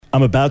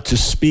I'm about to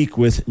speak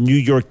with New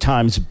York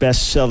Times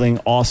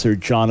best-selling author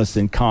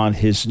Jonathan Cahn.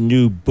 His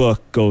new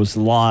book goes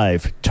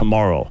live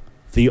tomorrow,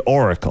 The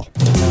Oracle.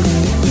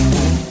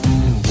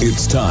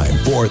 It's time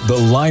for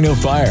The Line of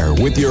Fire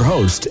with your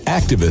host,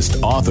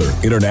 activist, author,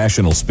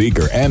 international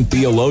speaker, and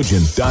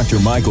theologian,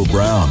 Dr. Michael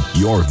Brown,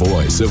 your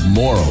voice of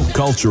moral,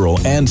 cultural,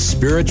 and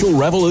spiritual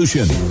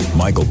revolution.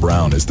 Michael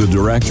Brown is the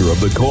director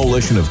of the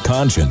Coalition of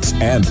Conscience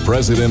and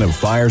president of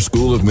Fire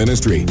School of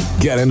Ministry.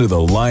 Get into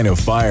The Line of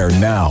Fire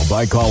now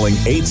by calling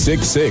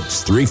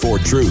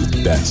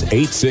 866-34-TRUTH. That's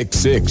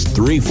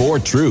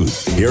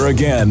 866-34-TRUTH. Here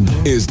again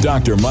is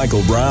Dr.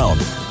 Michael Brown.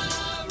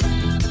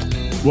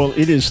 Well,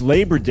 it is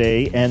Labor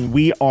Day, and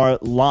we are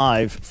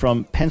live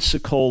from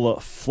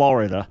Pensacola,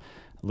 Florida,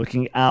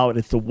 looking out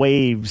at the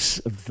waves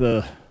of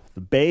the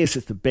bay. Is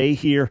it the bay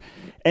here?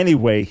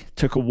 Anyway,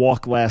 took a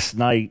walk last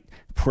night,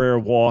 prayer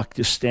walk,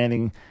 just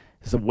standing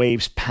as the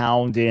waves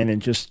pound in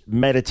and just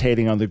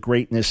meditating on the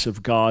greatness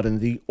of God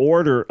and the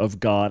order of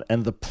God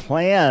and the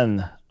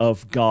plan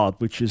of God,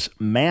 which is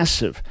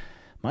massive.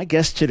 My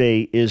guest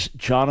today is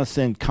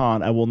Jonathan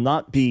Cahn. I will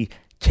not be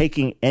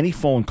taking any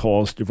phone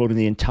calls, devoting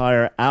the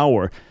entire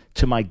hour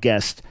to my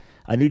guest.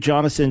 I knew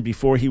Jonathan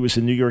before he was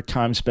a New York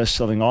Times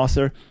best-selling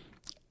author.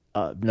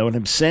 Known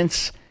him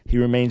since. He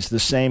remains the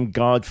same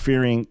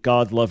God-fearing,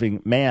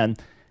 God-loving man.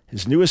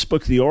 His newest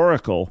book, The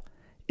Oracle,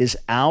 is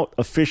out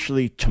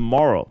officially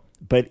tomorrow,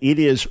 but it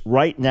is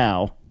right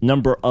now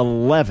number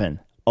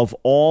 11 of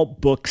all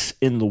books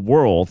in the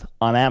world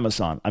on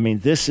Amazon. I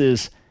mean, this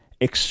is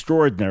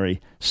extraordinary.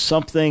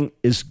 Something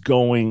is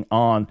going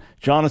on.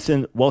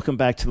 Jonathan, welcome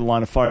back to The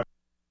Line of Fire.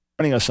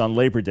 Joining us on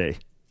Labor Day.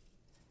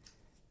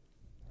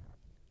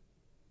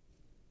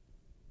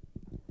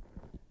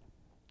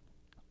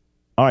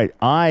 All right,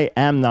 I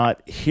am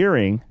not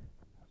hearing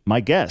my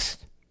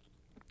guest.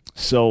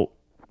 So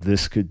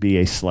this could be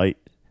a slight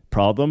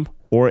problem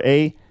or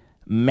a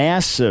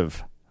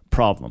massive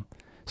problem.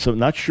 So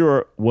not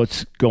sure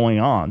what's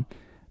going on.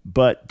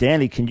 But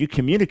Danny, can you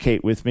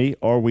communicate with me?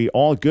 Are we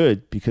all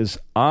good? Because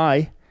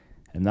I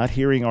am not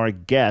hearing our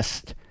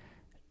guest.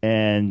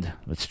 And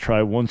let's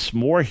try once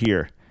more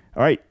here.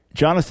 All right,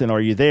 Jonathan,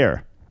 are you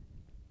there?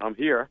 I'm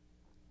here.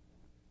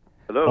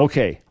 Hello.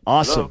 Okay,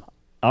 awesome.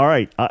 Hello. All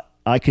right,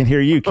 I can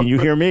hear you. Can you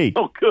hear me?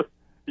 Oh, good.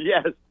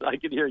 Yes, I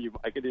can hear you.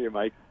 I can hear you,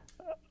 Mike.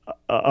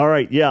 All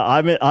right, yeah,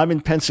 I'm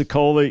in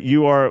Pensacola.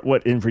 You are,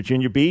 what, in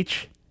Virginia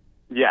Beach?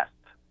 Yes.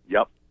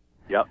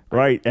 Yep.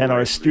 Right, and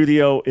our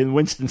studio in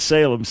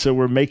Winston-Salem, so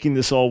we're making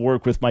this all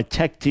work with my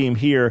tech team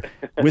here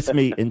with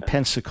me in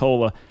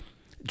Pensacola.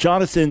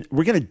 Jonathan,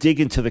 we're going to dig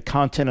into the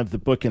content of the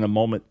book in a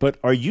moment, but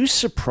are you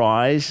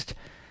surprised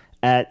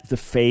at the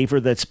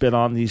favor that's been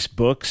on these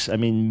books? I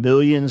mean,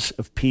 millions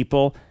of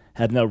people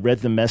have now read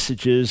the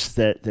messages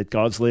that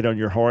God's laid on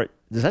your heart.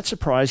 Does that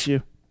surprise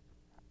you?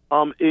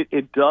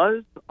 It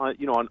does. On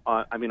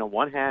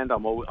one hand,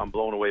 I'm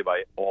blown away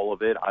by all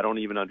of it. I don't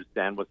even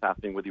understand what's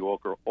happening with the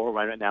Oracle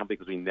right now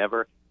because we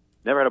never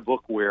had a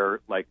book where,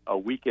 like, a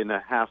week and a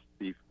half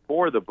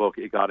before the book,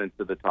 it got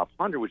into the top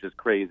 100, which is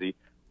crazy.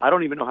 I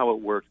don't even know how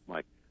it works,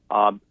 Mike.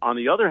 On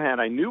the other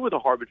hand, I knew with a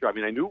harbinger,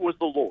 I knew it was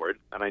the Lord,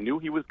 and I knew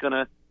he was going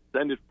to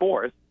send it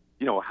forth.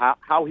 You know,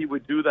 how he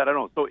would do that, I don't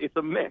know. So it's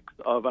a mix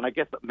of, and I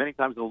guess many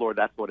times in the Lord,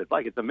 that's what it's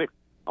like. It's a mix.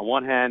 On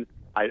one hand,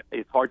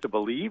 it's hard to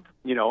believe,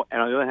 and on the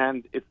other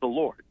hand, it's the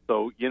Lord.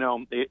 So,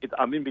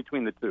 I'm in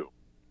between the two.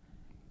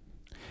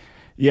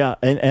 Yeah,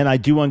 and I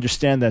do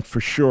understand that for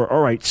sure.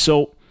 All right,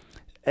 so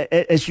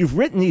as you've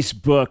written these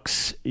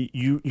books,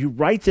 you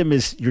write them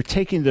as you're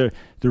taking the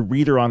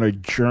reader on a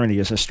journey.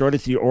 As I started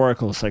The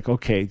Oracle, it's like,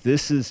 okay,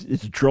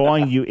 it's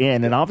drawing you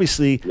in. And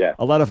obviously, yeah,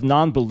 a lot of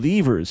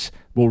non-believers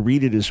will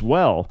read it as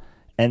well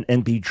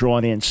and be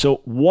drawn in.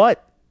 So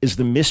what is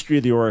the mystery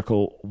of The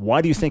Oracle?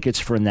 Why do you think it's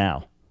for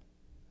now?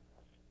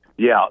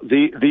 Yeah,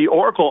 the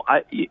Oracle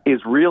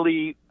is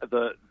really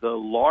the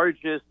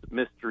largest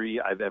mystery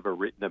I've ever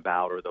written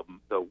about, or the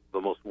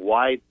most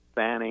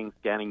wide-spanning,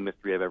 scanning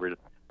mystery I've ever written.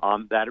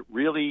 That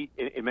really,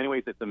 in many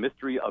ways, it's a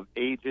mystery of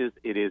ages.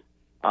 It is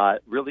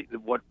really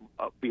what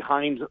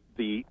behind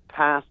the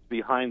past,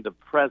 behind the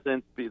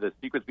present, the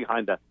secrets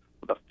behind the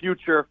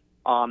future.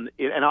 And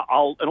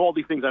all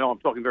these things. I know I'm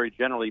talking very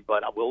generally,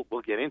 but we'll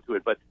get into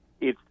it. But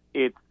it's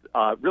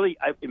really,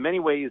 in many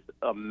ways,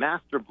 a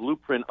master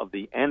blueprint of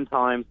the end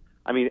times.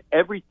 I mean,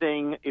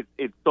 everything.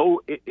 It's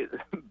so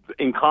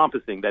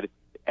encompassing that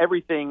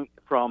everything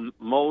from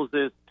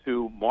Moses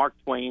to Mark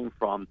Twain,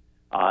 from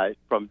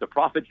the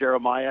prophet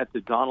Jeremiah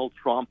to Donald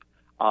Trump.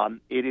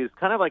 It is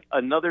kind of like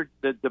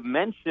the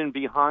dimension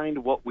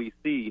behind what we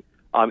see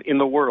in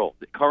the world,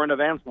 the current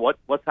events,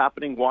 what's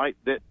happening, why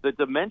the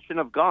dimension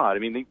of God. I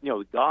mean, the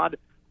God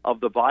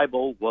of the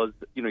Bible was,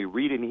 you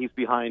read it and he's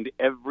behind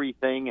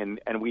everything, and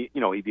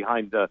he's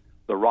behind the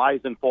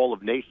rise and fall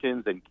of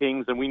nations and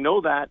kings, and we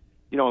know that,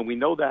 and we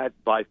know that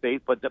by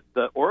faith. But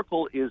the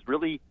Oracle is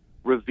really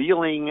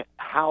revealing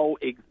how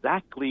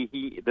exactly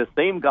the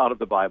same God of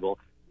the Bible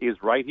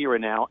is right here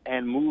and now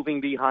and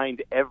moving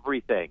behind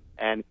everything.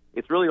 And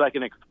it's really like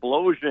an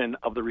explosion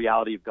of the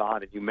reality of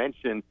God. And you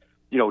mentioned,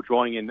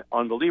 drawing in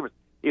unbelievers.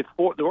 It's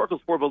for the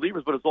oracle's for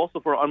believers, but it's also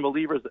for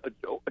unbelievers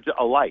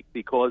alike,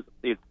 because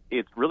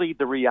it's really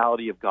the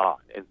reality of God.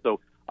 And so,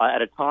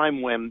 at a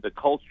time when the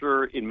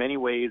culture, in many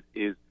ways,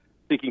 is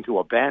seeking to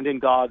abandon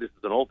God, this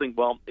is an old thing.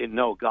 Well,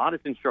 no, God is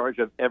in charge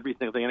of every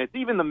single thing, and it's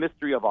even the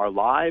mystery of our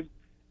lives,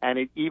 and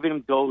it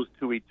even goes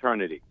to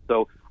eternity.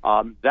 So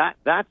that's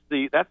kind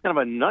of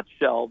a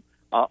nutshell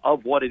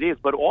of what it is.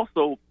 But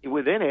also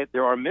within it,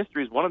 there are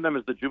mysteries. One of them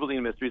is the Jubilee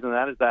mysteries, and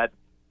that is that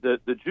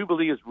the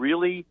Jubilee is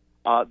really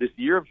this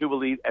year of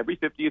Jubilee, every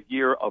 50th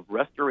year of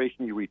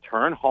restoration. You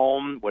return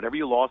home, whatever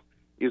you lost,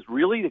 is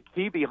really the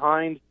key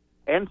behind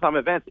end-time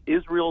events,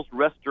 Israel's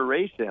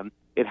restoration.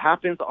 It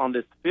happens on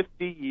this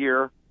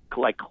 50-year,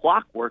 like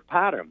clockwork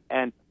pattern.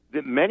 And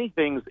many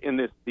things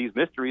in these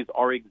mysteries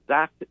are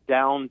exact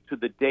down to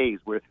the days,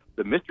 where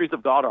the mysteries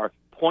of God are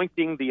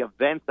pointing the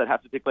events that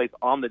have to take place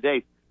on the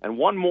days. And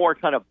one more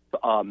kind of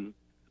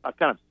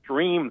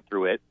stream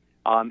through it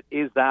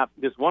is that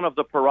there's one of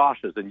the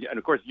parashas, and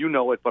of course you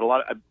know it, but a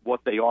lot of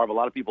what they are, but a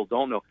lot of people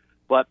don't know.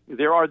 But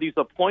there are these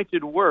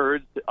appointed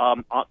words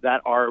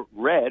that are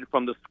read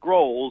from the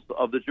scrolls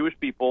of the Jewish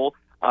people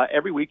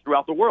every week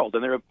throughout the world,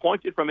 and they're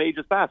appointed from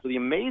ages past. So the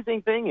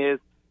amazing thing is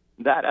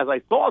that as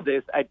I saw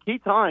this, at key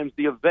times,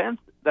 the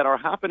events that are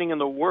happening in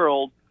the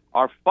world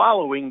are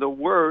following the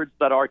words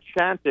that are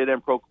chanted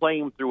and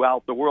proclaimed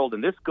throughout the world.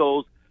 And this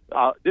goes,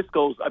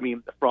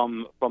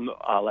 from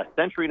last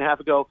century and a half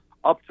ago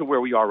up to where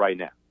we are right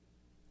now.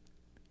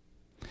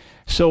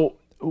 So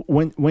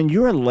when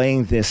you're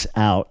laying this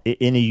out,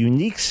 in a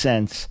unique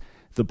sense,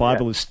 the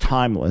Bible is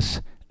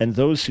timeless, and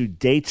those who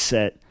date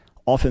set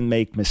often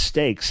make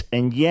mistakes,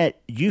 and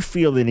yet you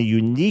feel in a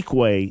unique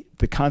way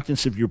the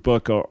contents of your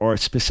book are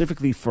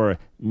specifically for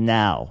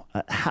now.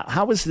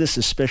 How is this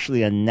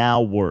especially a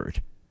now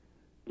word?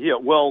 Yeah,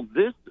 well,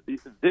 the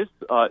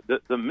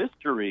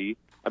mystery.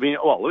 I mean,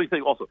 well, let me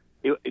say also,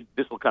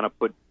 this will kind of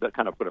put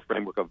a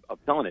framework of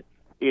telling it.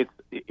 It's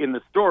in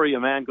the story, a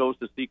man goes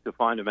to seek to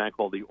find a man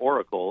called the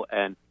Oracle,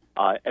 and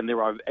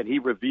he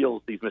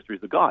reveals these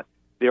mysteries of God.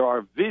 There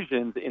are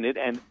visions in it,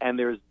 and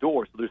there's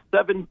doors. So there's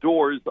 7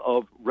 doors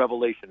of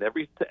revelation.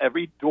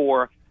 Every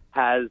door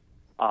has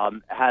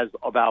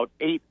about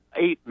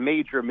eight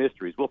major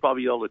mysteries. We'll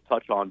probably be able to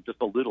touch on just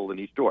a little in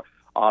each door.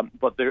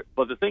 But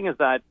the thing is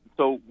that,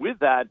 so with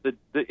that,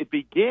 it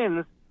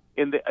begins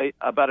in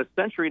about a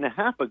century and a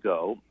half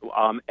ago,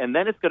 and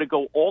then it's going to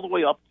go all the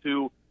way up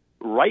to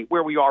right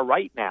where we are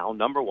right now.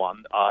 Number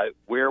one,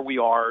 where we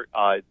are,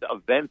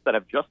 events that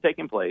have just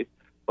taken place.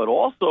 But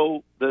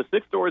also, the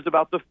 6th door is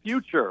about the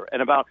future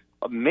and about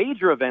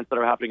major events that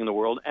are happening in the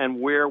world and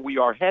where we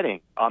are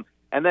heading.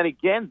 And then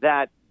again,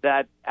 that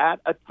at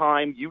a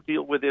time you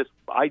deal with this,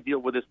 I deal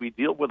with this, we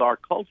deal with our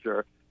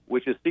culture,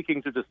 which is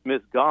seeking to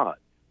dismiss God.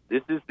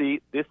 This is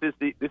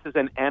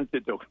an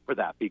antidote for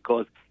that,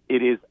 because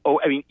it is.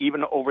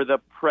 Even over the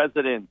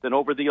presidents and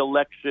over the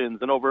elections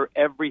and over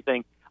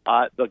everything,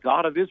 the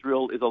God of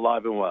Israel is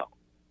alive and well.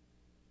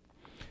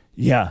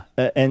 Yeah,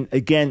 and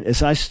again,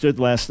 as I stood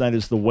last night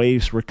as the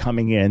waves were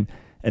coming in,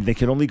 and they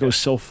could only go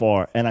so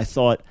far, and I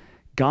thought,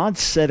 God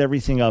set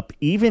everything up,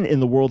 even in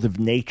the world of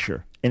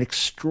nature, in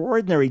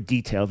extraordinary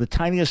detail, the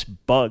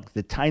tiniest bug,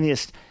 the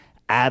tiniest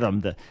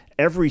atom,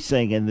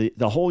 everything in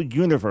the whole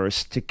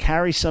universe, to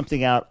carry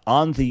something out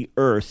on the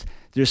earth.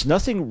 There's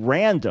nothing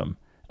random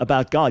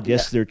about God.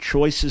 Yes, there are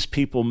choices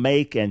people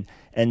make, and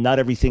not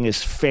everything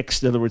is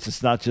fixed. In other words,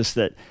 it's not just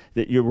that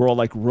we're all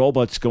like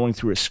robots going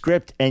through a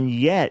script, and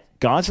yet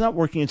God's not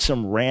working in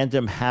some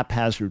random,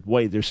 haphazard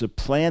way. There's a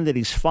plan that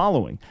he's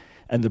following.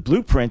 And the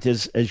blueprint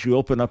is, as you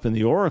open up in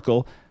the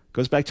Oracle,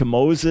 goes back to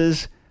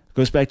Moses,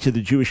 goes back to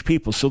the Jewish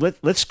people. So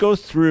let's go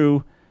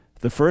through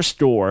the first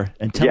door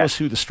and tell us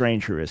who the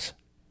stranger is.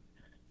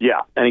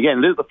 Yeah, and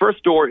again, the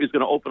first door is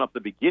going to open up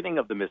the beginning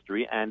of the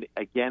mystery, and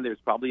again, there's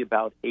probably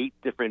about 8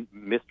 different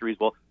mysteries.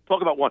 Well,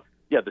 talk about one.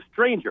 Yeah, the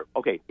stranger.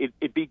 Okay,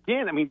 it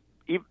began,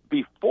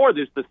 before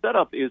this, the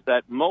setup is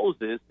that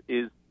Moses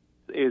is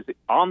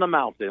on the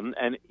mountain,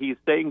 and he's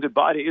saying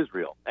goodbye to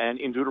Israel, and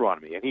in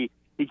Deuteronomy, and he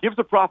gives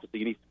a prophecy,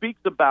 and he speaks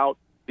about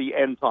the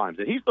end times.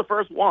 And he's the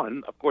first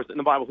one, of course, in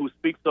the Bible who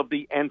speaks of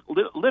the end,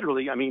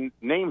 literally,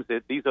 names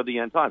it, these are the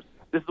end times.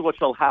 This is what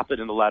shall happen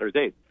in the latter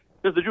days.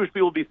 Because the Jewish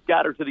people will be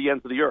scattered to the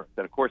ends of the earth.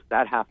 And, of course,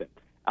 that happened.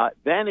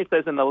 Then it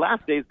says, in the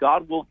last days,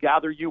 God will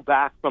gather you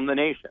back from the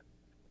nations.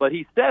 But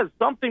he says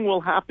something will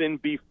happen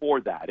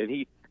before that.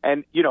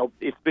 And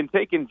it's been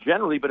taken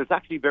generally, but it's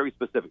actually very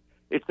specific.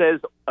 It says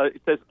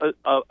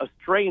a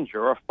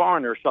stranger or a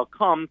foreigner shall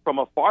come from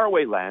a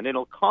faraway land, and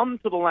it'll come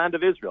to the land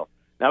of Israel.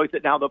 Now, he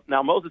said,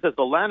 now Moses says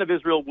the land of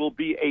Israel will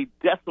be a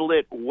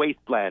desolate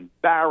wasteland,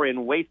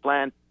 barren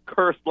wasteland,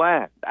 cursed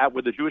land,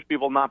 with the Jewish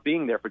people not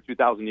being there for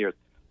 2,000 years.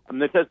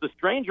 And it says the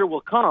stranger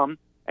will come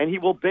and he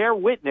will bear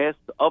witness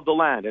of the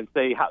land and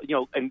say,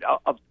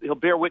 he'll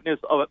bear witness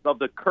of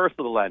the curse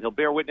of the land. He'll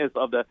bear witness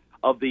of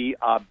the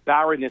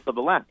barrenness of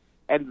the land.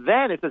 And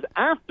then it says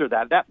after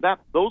that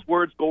those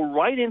words go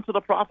right into the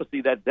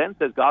prophecy that then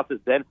says, God says,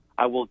 then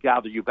I will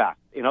gather you back.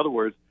 In other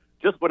words,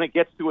 just when it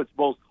gets to its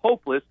most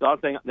hopeless,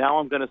 God's saying, now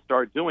I'm going to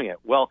start doing it.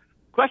 Well,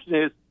 the question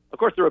is, of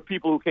course, there are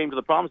people who came to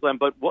the Promised Land,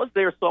 but was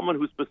there someone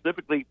who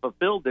specifically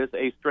fulfilled this,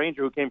 a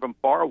stranger who came from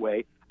far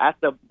away at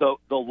the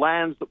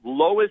land's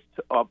lowest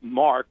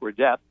mark or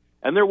depth?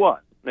 And there was.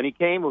 And he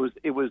came,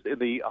 it was in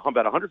the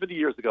about 150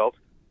 years ago,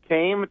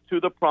 came to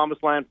the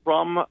Promised Land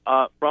from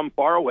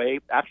far away,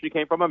 actually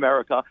came from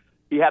America.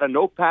 He had a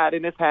notepad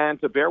in his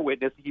hand to bear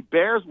witness. He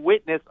bears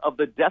witness of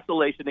the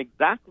desolation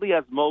exactly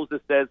as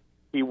Moses says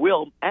he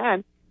will,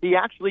 and he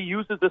actually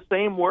uses the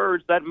same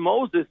words that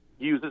Moses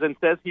uses and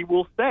says he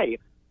will say.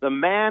 The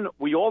man,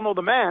 we all know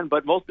the man,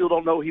 but most people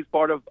don't know he's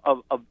part of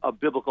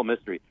biblical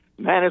mystery.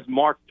 The man is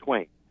Mark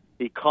Twain.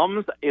 He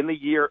comes in the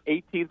year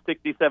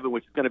 1867,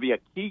 which is going to be a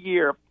key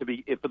year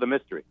for the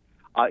mystery.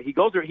 He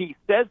goes there.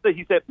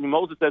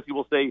 Moses says he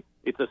will say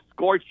it's a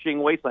scorching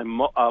wasteland.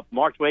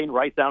 Mark Twain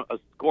writes down a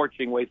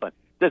scorching wasteland.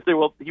 He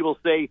will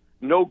say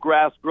no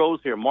grass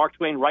grows here. Mark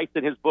Twain writes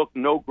in his book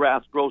no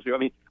grass grows here. I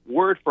mean,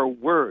 word for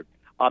word.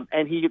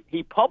 And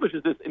he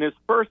publishes this in his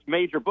first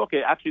major book.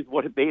 It actually is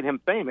what made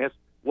him famous,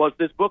 was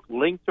this book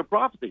Linked to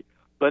Prophecy.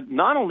 But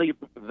not only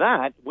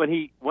that, when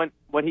he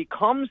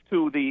comes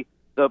to the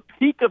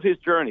peak of his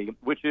journey,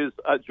 which is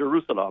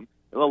Jerusalem,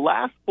 the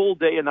last full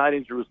day and night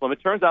in Jerusalem,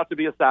 it turns out to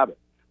be a Sabbath.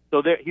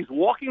 So he's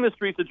walking the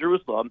streets of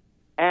Jerusalem,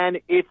 and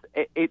it's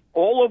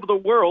all over the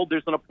world.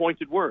 There's an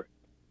appointed word,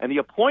 and the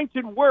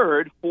appointed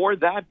word for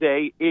that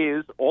day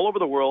is all over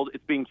the world.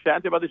 It's being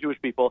chanted by the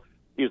Jewish people.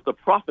 Is the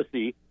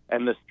prophecy,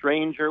 and the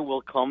stranger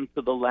will come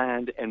to the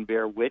land and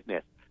bear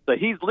witness. So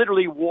he's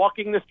literally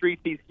walking the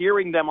streets. He's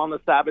hearing them on the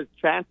Sabbath,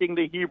 chanting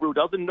the Hebrew,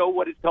 doesn't know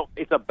what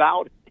it's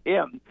about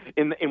him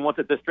in what's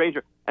at the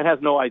stranger, and has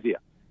no idea.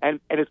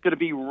 And it's going to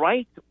be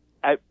right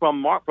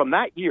from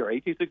that year,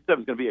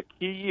 1867, is going to be a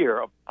key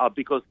year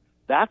because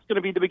that's going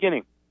to be the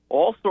beginning.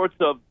 All sorts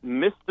of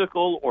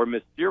mystical or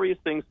mysterious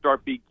things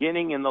start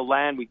beginning in the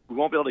land. We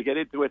won't be able to get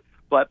into it,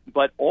 but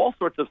all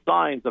sorts of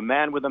signs, a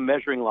man with a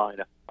measuring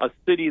line, a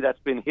city that's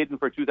been hidden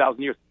for 2,000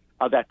 years,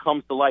 that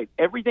comes to light.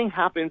 Everything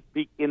happens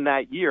in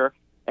that year,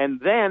 and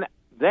then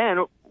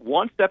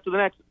one step to the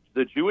next,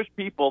 the Jewish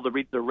people, the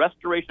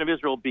restoration of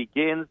Israel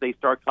begins. They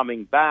start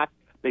coming back.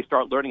 They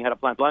start learning how to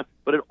plant the land.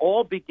 But it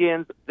all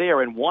begins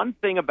there. And one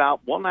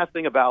last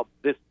thing about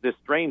this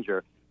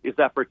stranger is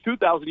that for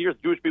 2,000 years,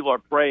 Jewish people are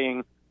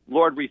praying,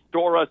 Lord,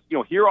 restore us.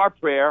 Hear our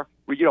prayer.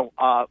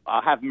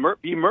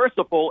 Be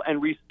merciful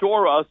and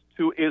restore us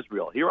to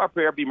Israel. Hear our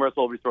prayer. Be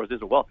merciful. Restore us to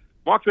Israel. Well,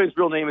 Mark Twain's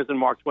real name isn't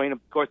Mark Twain. Of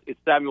course, it's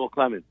Samuel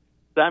Clemens.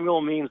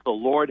 Samuel means the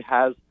Lord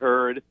has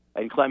heard,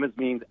 and Clemens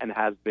means and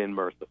has been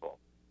merciful.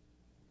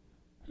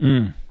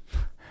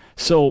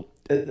 So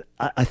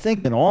I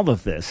think in all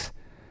of this,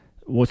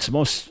 what's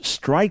most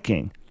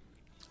striking,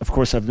 of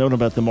course, I've known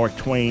about the Mark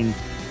Twain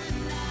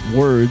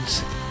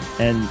words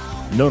and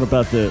known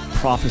about the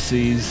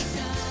prophecies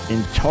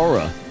in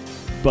Torah,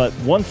 but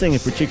one thing in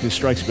particular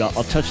strikes me.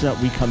 I'll touch on that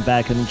when we come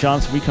back. And then,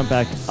 Jonathan, when we come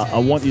back, I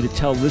want you to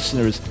tell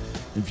listeners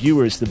and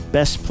viewers the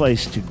best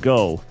place to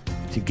go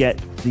to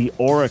get the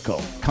Oracle.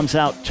 Comes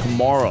out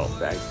tomorrow.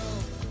 Thanks.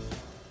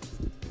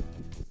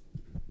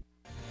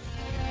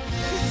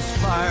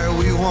 Fire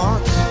we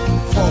want,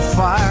 for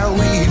fire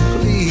we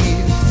plead.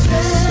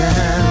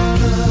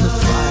 Stand in the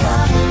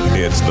fire.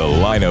 It's The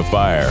Line of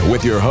Fire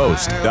with your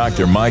host,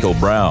 Dr. Michael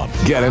Brown.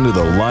 Get into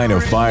the Line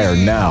of Fire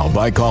now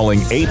by calling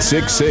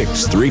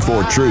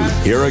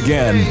 866-34-TRUTH. Here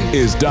again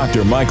is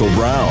Dr. Michael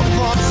Brown.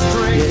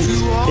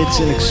 It's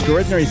an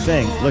extraordinary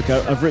thing. Look,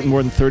 I've written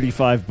more than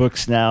 35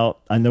 books now.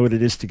 I know what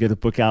it is to get a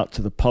book out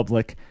to the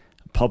public.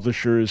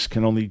 Publishers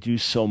can only do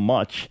so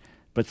much.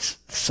 But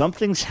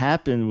something's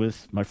happened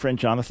with my friend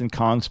Jonathan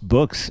Cahn's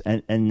books,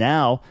 and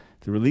now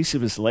the release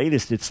of his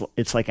latest,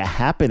 it's like a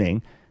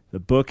happening. The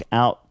book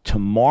out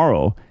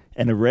tomorrow,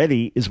 and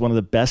already is one of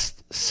the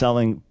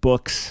best-selling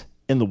books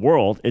in the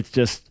world.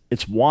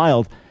 It's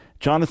wild.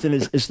 Jonathan,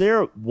 is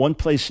there one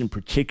place in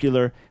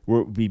particular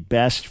where it would be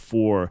best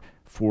for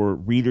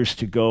readers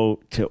to go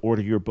to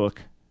order your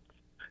book?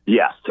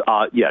 Yes.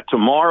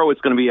 Tomorrow it's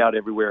going to be out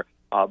everywhere,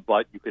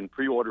 but you can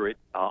pre-order it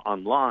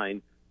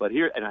online. But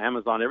here and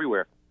Amazon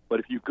everywhere. But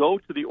if you go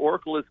to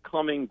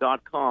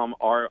theoracleiscoming.com,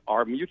 our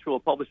mutual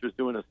publisher is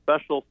doing a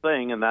special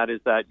thing, and that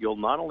is that you'll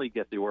not only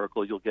get the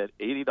Oracle, you'll get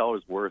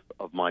 $80 worth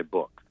of my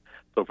book.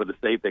 So for the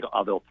save,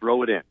 they'll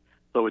throw it in.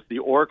 So it's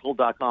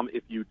theoracle.com.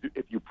 If you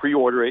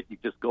pre-order it, you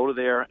just go to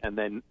there, and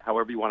then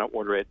however you want to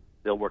order it,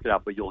 they'll work it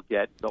out. But you'll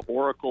get the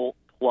Oracle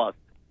plus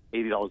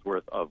 $80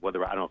 worth of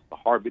whether, I don't know, it's the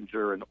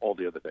Harbinger and all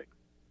the other things.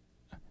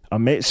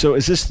 So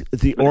is this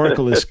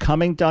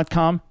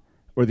theoracleiscoming.com?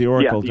 Or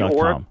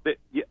theoracle.com.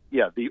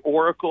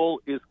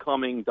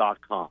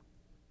 Theoracleiscoming.com.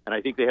 And I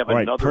think they have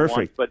another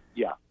perfect. one. But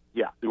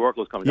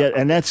theoracleiscoming.com. Yeah,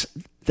 and that's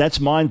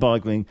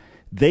mind-boggling.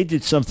 They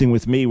did something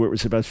with me where it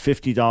was about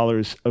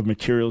 $50 of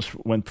materials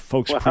when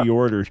folks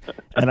pre-ordered.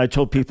 And I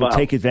told people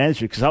take advantage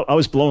of it because I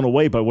was blown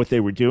away by what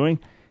they were doing.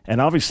 And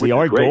obviously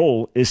our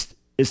goal is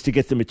to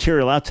get the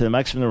material out to the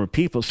maximum number of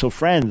people. So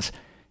friends,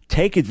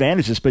 take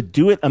advantage of this, but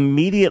do it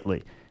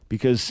immediately.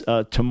 because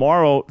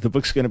tomorrow the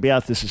book's going to be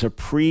out. This is a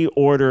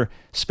pre-order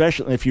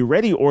special. And if you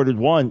already ordered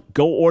one,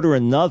 go order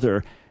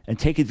another and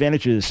take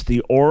advantage of this.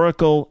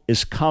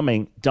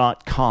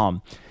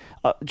 TheOracleIsComing.com.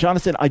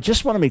 Jonathan, I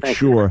just want to make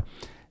sure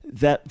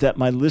that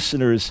my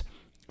listeners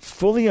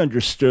fully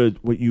understood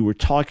what you were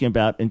talking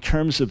about in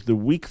terms of the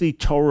weekly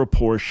Torah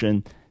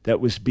portion that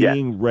was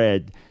being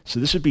read. So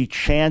this would be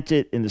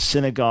chanted in the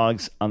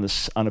synagogues on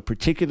a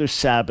particular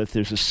Sabbath.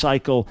 There's a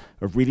cycle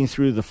of reading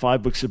through the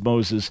 5 books of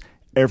Moses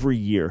every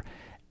year.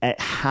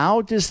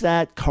 How does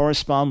that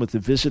correspond with the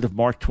visit of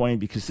Mark Twain?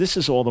 Because this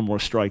is all the more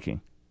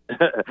striking.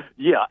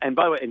 Yeah, and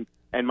by the way,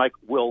 and Mike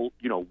will,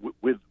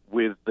 with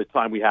the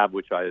time we have,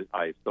 which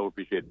I so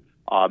appreciate,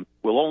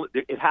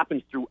 it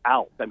happens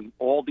throughout. I mean,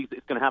 all these,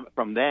 it's going to happen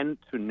from then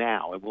to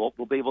now, and we'll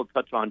be able to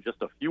touch on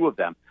just a few of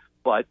them.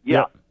 But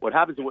what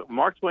happens with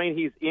Mark Twain?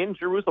 He's in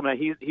Jerusalem, and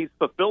he's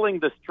fulfilling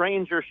the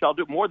stranger shall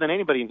do more than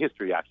anybody in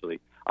history. Actually,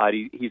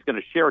 he's going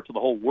to share it to the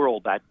whole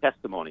world, that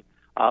testimony.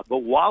 But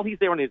while he's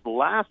there on his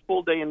last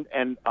full day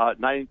and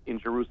night in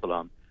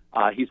Jerusalem,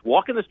 he's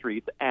walking the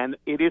streets, and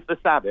it is the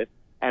Sabbath.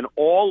 And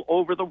all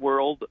over the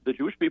world, the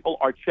Jewish people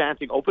are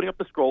chanting, opening up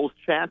the scrolls,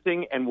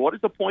 chanting. And what is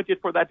appointed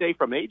for that day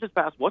from ages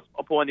past? What's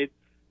appointed?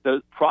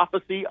 The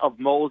prophecy of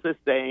Moses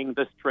saying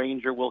the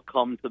stranger will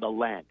come to the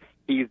land.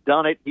 He's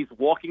done it. He's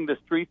walking the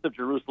streets of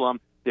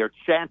Jerusalem. They're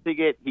chanting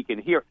it. He can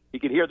hear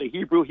the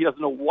Hebrew. He doesn't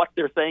know what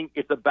they're saying.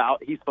 It's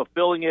about, he's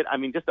fulfilling it. I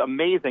mean, just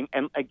amazing.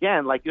 And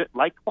again, like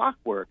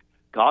clockwork,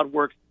 God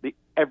works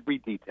every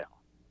detail.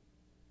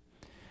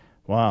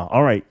 Wow.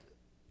 All right.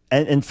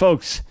 And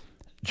folks,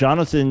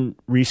 Jonathan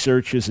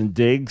researches and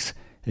digs.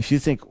 If you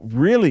think,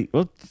 really,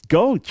 well,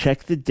 go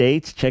check the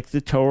dates, check the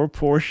Torah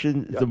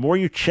portion. Yep. The more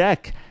you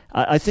check,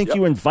 I think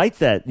you invite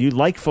that. You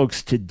like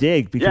folks to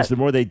dig because the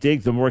more they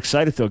dig, the more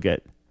excited they'll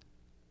get.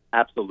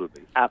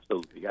 Absolutely. I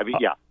mean,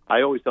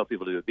 I always tell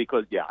people to do it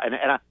because,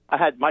 and I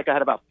had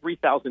about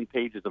 3,000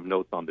 pages of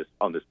notes on this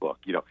book.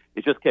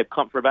 It just kept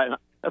coming for about, and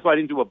that's why I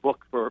didn't do a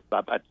book for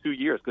about 2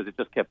 years, because it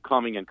just kept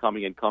coming and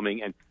coming and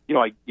coming. And,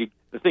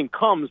 the thing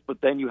comes, but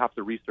then you have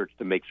to research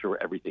to make sure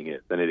everything is,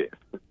 and it is.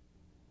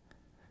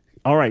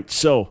 All right.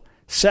 So,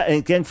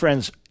 again,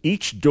 friends,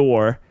 each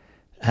door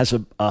has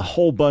a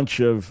whole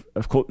bunch of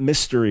quote,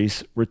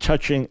 mysteries. We're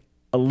touching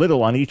a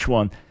little on each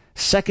one.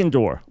 Second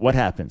door, what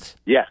happens?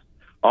 Yes.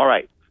 All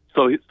right.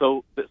 So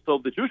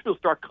the Jewish people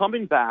start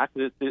coming back,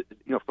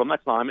 from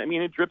that time. I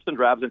mean, it drips and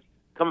drabs and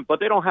coming, but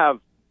they don't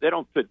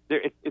fit.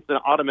 It's an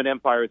Ottoman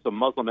Empire. It's a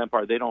Muslim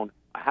empire. They don't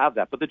have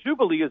that. But the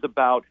Jubilee is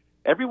about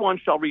everyone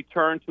shall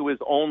return to his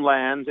own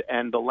land,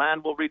 and the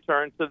land will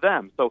return to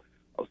them. So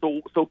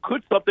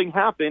could something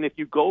happen if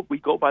we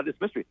go by this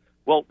mystery?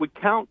 Well, we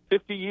count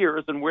 50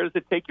 years, and where does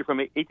it take you from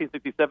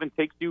 1867?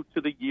 Takes you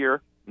to the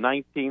year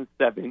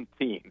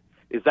 1917.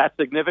 Is that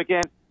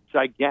significant?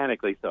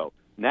 Gigantically so.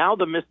 Now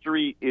the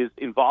mystery is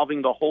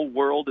involving the whole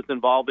world. It's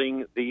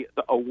involving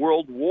a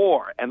world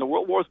war, and the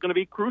world war is going to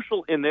be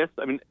crucial in this.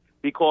 I mean,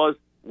 because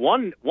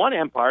one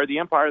empire, the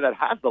empire that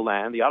has the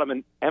land, the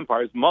Ottoman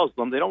Empire, is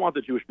Muslim. They don't want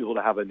the Jewish people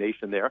to have a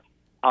nation there.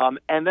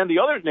 And then the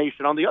other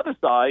nation on the other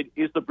side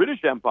is the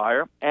British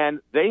Empire, and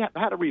they have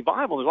had a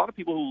revival. There's a lot of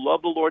people who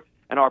love the Lord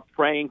and are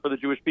praying for the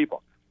Jewish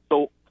people.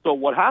 So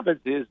what happens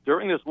is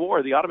during this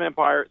war, the Ottoman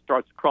Empire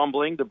starts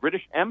crumbling. The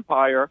British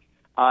Empire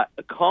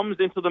comes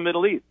into the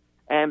Middle East.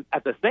 And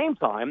at the same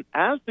time,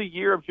 as the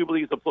year of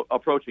Jubilee is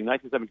approaching,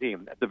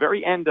 1917, at the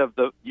very end of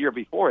the year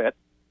before it,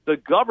 the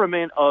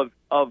government of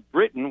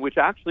Britain, which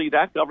actually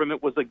that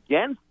government was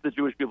against the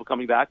Jewish people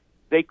coming back,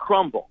 they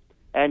crumble.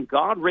 And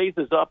God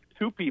raises up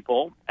 2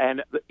 people,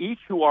 and each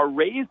who are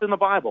raised in the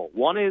Bible.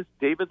 One is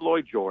David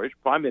Lloyd George,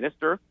 Prime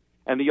Minister,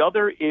 and the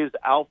other is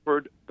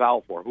Arthur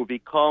Balfour, who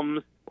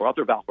becomes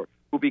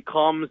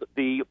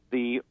the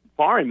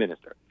Foreign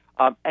Minister.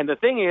 And the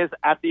thing is,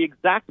 at the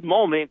exact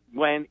moment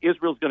when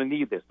Israel's going to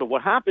need this. So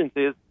what happens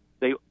is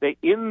they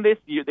in this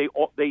year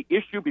they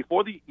issue,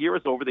 before the year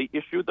is over, they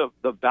issue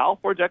the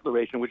Balfour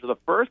Declaration, which is the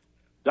first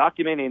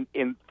document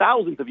in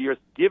thousands of years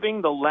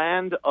giving the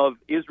land of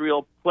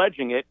Israel,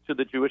 pledging it to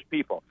the Jewish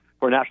people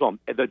for national.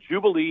 The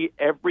Jubilee,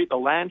 the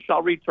land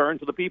shall return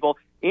to the people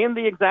in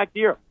the exact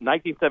year,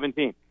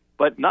 1917.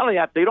 But not only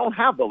that, they don't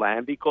have the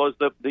land because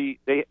the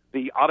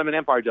Ottoman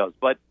Empire does.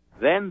 But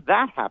then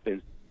that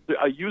happens.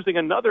 Using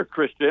another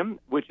Christian,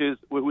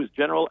 who is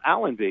General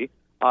Allenby,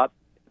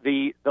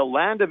 the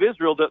land of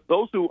Israel,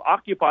 those who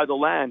occupy the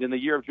land in the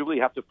year of Jubilee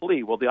have to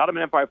flee. Well, the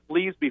Ottoman Empire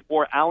flees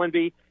before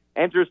Allenby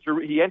enters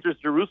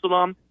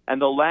Jerusalem,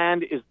 and the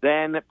land is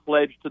then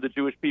pledged to the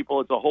Jewish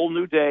people. It's a whole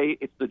new day.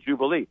 It's the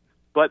Jubilee.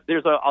 But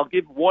I'll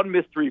give one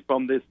mystery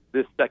from this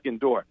second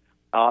door,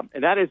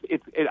 and that is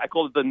I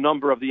call it the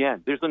number of the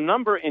end. There's a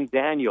number in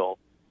Daniel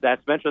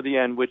that's mentioned at the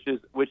end, which is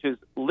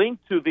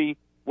linked to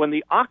when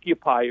the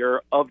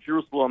occupier of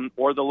Jerusalem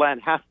or the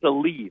land has to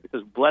leave. It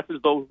says, "Blessed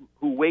is those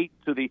who wait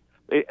to the,"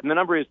 and the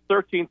number is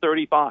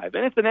 1335,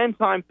 and it's an end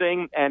time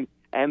thing, and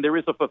and there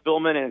is a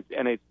fulfillment,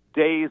 and it's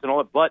days and all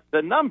that. But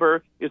the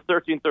number is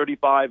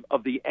 1335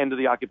 of the end of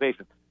the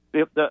occupation.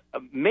 The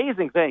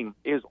amazing thing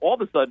is all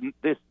of a sudden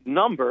this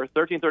number,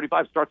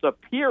 1335, starts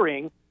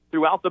appearing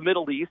throughout the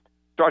Middle East,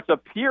 starts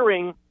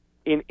appearing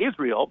in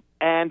Israel,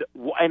 and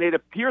it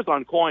appears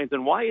on coins.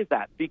 And why is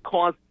that?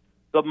 Because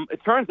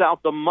it turns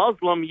out the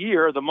Muslim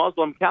year, the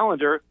Muslim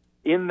calendar,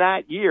 in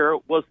that year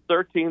was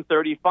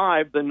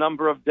 1335, the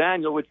number of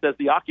Daniel, which says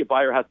the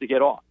occupier has to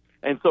get off.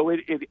 And so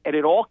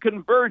it all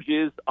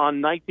converges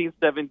on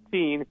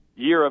 1917,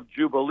 year of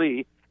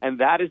Jubilee, and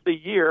that is the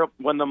year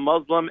when the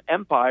Muslim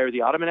Empire,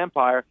 the Ottoman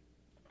Empire,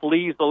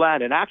 flees the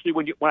land. And actually,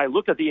 when I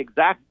looked at the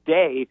exact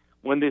day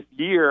when this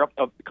year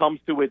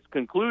comes to its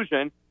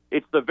conclusion,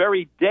 it's the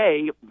very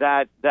day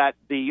that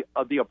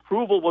the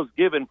approval was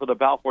given for the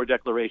Balfour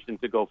Declaration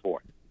to go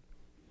forth.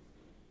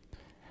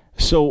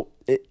 So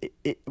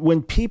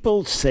when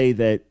people say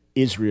that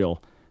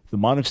Israel, the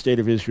modern state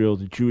of Israel,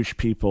 the Jewish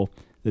people,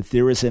 that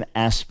there is an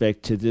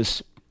aspect to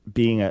this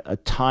being a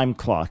time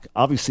clock.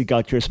 Obviously,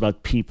 God cares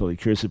about people. He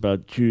cares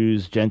about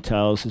Jews,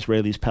 Gentiles,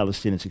 Israelis,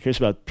 Palestinians. He cares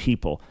about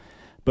people.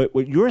 But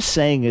what you're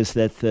saying is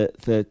that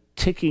the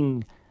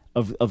ticking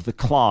of the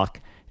clock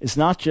is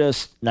not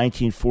just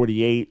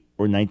 1948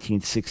 or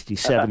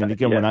 1967. And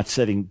again, Yeah. We're not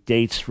setting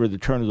dates for the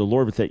turn of the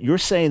Lord, but that you're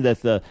saying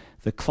that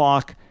the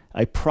clock,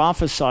 a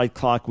prophesied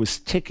clock, was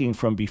ticking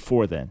from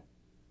before then.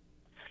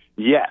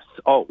 Yes.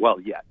 Oh, well,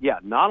 yeah.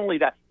 Not only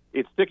that,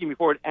 it's ticking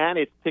before it, and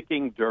it's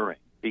ticking during,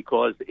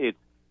 because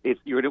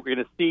you're going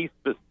to see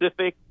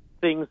specific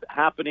things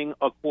happening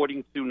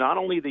according to not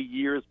only the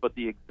years, but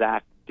the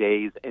exact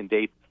days and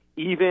dates,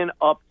 even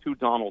up to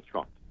Donald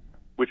Trump,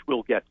 which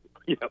we'll get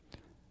to.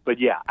 But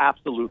yeah,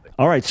 absolutely.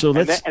 All right, so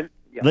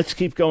let's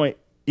keep going.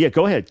 Yeah,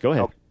 go ahead.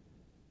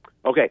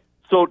 Okay.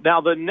 So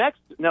now the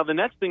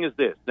next thing is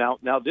this. Now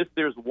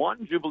there's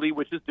one Jubilee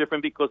which is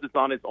different because it's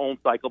on its own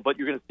cycle, but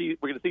we're going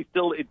to see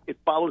still it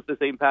follows the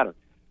same pattern,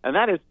 and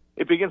that is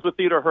it begins with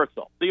Theodor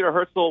Herzl. Theodor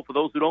Herzl, for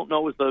those who don't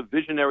know, is the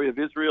visionary of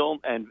Israel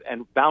and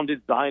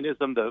founded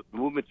Zionism, the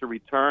movement to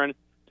return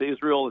to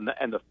Israel,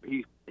 and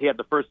he had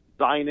the first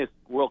Zionist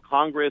World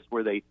Congress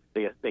where they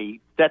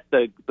set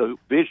the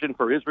vision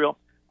for Israel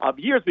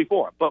years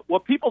before. But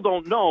what people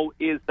don't know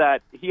is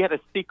that he had a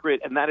secret,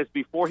 and that is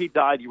before he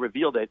died, he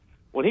revealed it.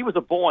 When he was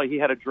a boy, he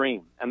had a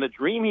dream, and the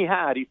dream he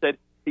said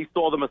he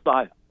saw the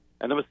Messiah,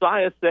 and the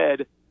Messiah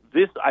said,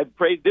 I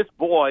pray this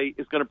boy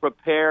is going to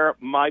prepare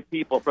my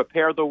people,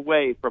 prepare the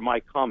way for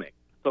my coming.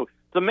 So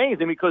it's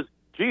amazing because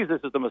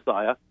Jesus is the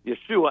Messiah,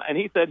 Yeshua, and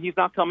he said he's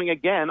not coming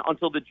again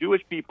until the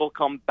Jewish people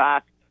come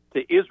back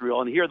to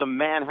Israel. And here the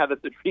man had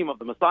the dream of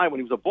the Messiah when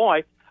he was a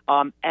boy,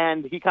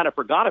 and he kind of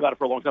forgot about it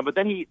for a long time. But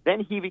then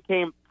he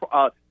became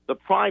the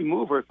prime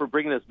mover for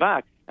bringing this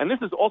back. And this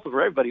is also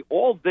for everybody.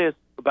 All this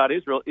about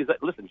Israel is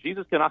that, listen,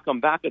 Jesus cannot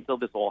come back until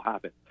this all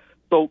happens.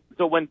 So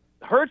when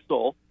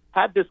Herzl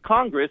had this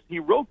Congress, he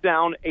wrote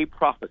down a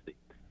prophecy.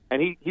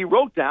 And he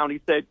wrote down,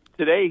 he said,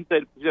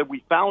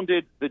 we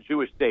founded the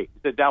Jewish state. He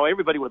said, now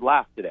everybody would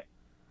laugh today.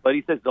 But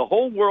he says the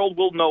whole world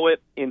will know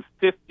it in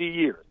 50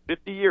 years.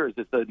 50 years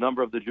is the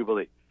number of the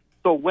Jubilee.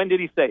 So when did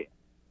he say it?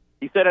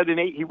 He said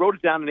he wrote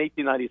it down in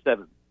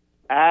 1897.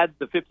 Add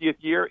the 50th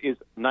year is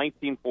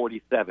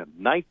 1947.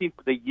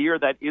 The year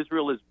that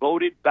Israel is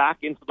voted back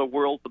into the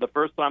world for the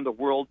first time. The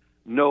world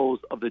knows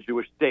of the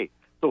Jewish state.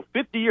 So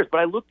 50 years. But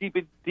I looked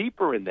even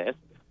deeper in this.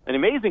 An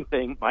amazing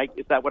thing, Mike,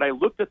 is that when I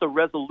looked at the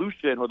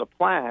resolution or the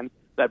plan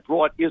that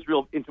brought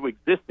Israel into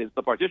existence,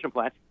 the partition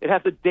plan, it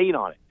has a date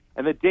on it.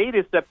 And the date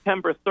is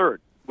September 3rd,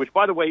 which,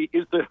 by the way,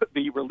 is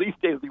the release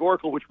date of the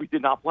Oracle, which we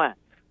did not plan.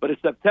 But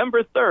it's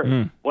September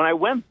 3rd. When I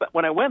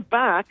went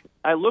back,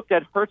 I looked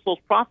at Herzl's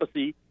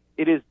prophecy.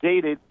 It is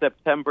dated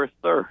September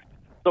 3rd.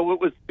 So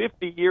it was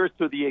 50 years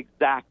to the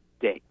exact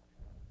date.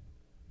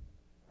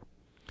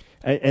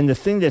 And the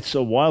thing that's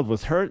so wild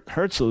with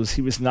Herzl is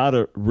he was not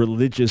a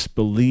religious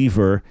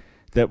believer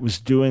that was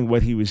doing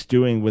what he was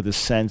doing with a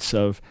sense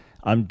of,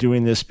 I'm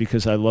doing this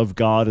because I love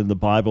God and the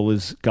Bible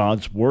is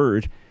God's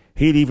word.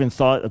 He'd even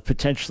thought of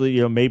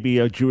potentially, maybe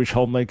a Jewish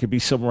homeland could be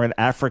somewhere in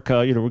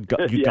Africa,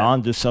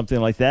 Uganda,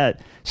 something like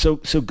that. So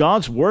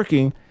God's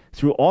working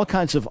through all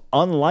kinds of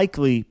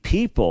unlikely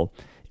people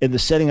in the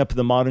setting up of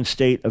the modern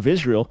state of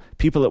Israel,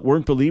 people that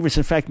weren't believers.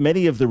 In fact,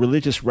 many of the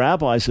religious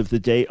rabbis of the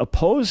day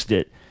opposed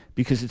it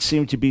because it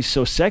seemed to be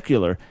so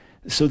secular.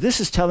 So this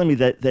is telling me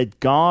that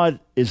God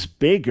is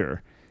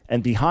bigger,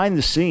 and behind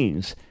the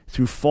scenes,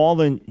 through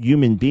fallen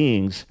human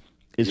beings,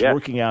 is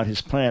working out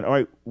his plan. All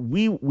right,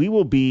 we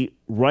will be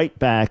right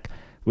back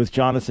with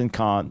Jonathan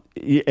Cahn.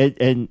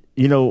 And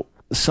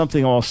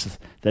something else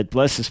that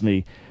blesses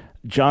me,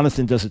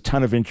 Jonathan does a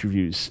ton of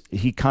interviews.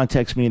 He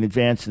contacts me in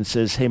advance and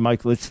says, hey,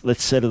 Mike,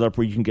 let's set it up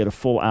where you can get a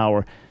full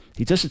hour.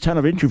 He does a ton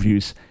of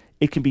interviews.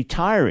 It can be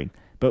tiring,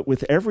 but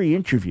with every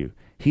interview,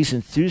 he's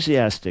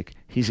enthusiastic,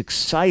 he's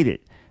excited,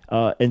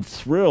 and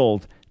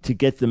thrilled to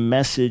get the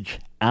message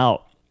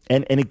out.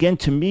 And again,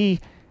 to me,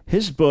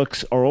 his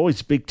books are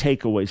always big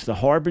takeaways. The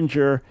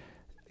Harbinger,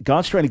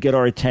 God's trying to get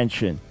our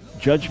attention.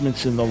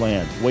 Judgments in the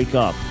Land, Wake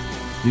Up.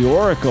 The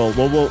oracle,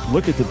 well, we'll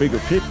look at the bigger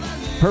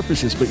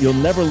purposes, but you'll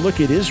never look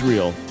at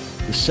Israel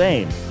the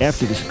same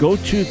after this. Go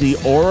to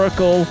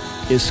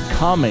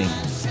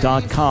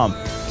theoracleiscoming.com.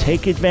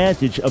 Take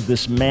advantage of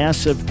this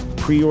massive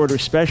pre-order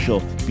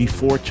special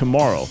before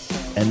tomorrow,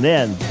 and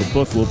then the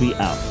book will be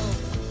out.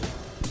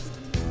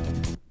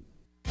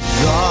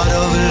 God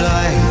of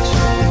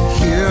light,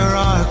 hear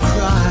our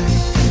cry,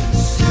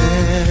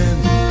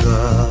 send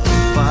the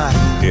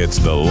fire. It's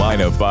The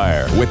Line of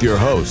Fire with your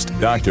host,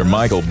 Dr.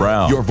 Michael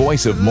Brown, your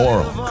voice of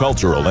moral,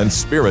 cultural, and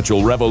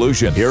spiritual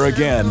revolution. Here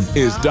again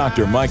is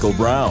Dr. Michael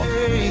Brown.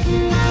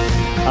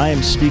 I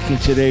am speaking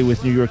today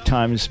with New York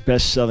Times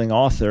best-selling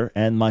author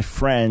and my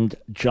friend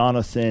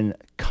Jonathan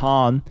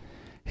Cahn.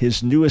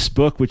 His newest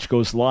book, which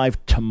goes live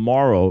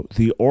tomorrow,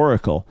 The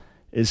Oracle,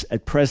 is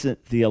at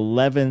present the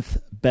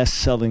 11th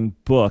best-selling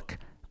book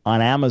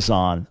on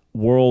Amazon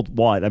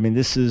worldwide. I mean,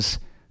 this is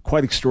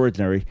quite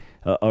extraordinary,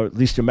 or at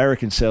least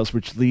American sales,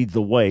 which lead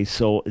the way.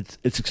 So it's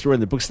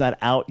extraordinary. The book's not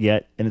out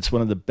yet, and it's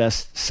one of the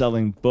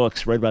best-selling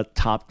books, right about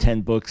top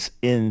 10 books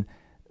in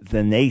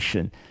the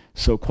nation.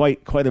 So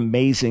quite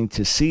amazing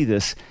to see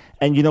this.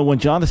 And, you know, when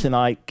Jonathan and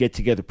I get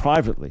together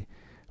privately,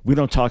 we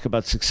don't talk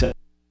about success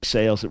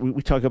sales.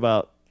 We talk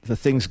about the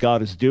things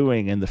God is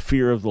doing, and the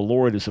fear of the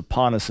Lord is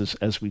upon us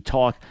as we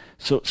talk.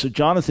 So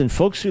Jonathan,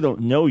 folks who don't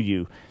know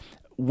you,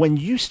 when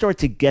you start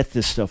to get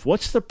this stuff,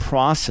 what's the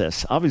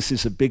process? Obviously,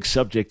 it's a big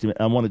subject, and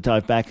I want to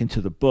dive back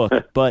into the book.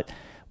 But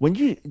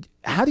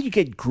how do you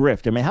get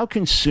gripped? I mean, how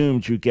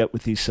consumed you get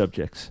with these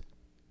subjects?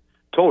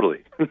 Totally.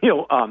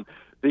 Usually,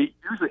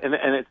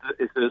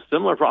 it's a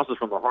similar process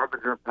from the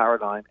Harbinger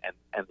paradigm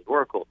and the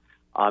Oracle.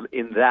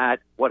 In that,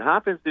 what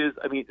happens is,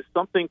 I mean,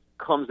 something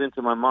comes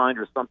into my mind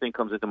or something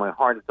comes into my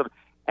heart,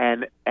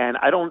 and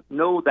I don't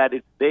know that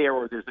it's there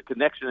or there's a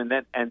connection,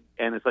 and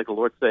it's like the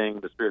Lord saying,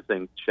 the Spirit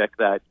saying, check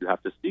that, you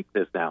have to seek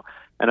this now.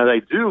 And as I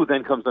do,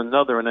 then comes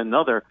another and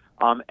another.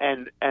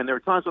 And there are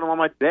times when I'm on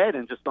my bed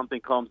and just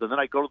something comes, and then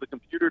I go to the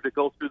computer to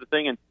go through the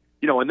thing, and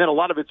then a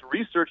lot of it's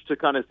research to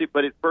kind of see.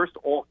 But it first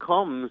all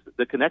comes,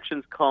 the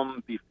connections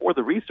come before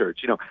the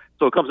research.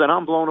 So it comes, and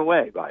I'm blown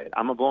away by it.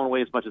 I'm blown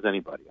away as much as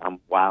anybody.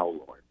 Wow,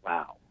 Lord,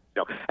 wow.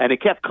 And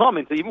it kept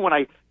coming. So even when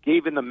I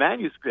gave in the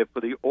manuscript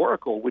for the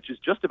Oracle, which is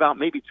just about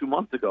maybe 2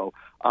 months ago,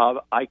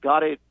 I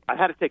got it. I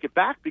had to take it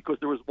back because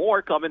there was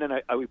more coming, and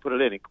we put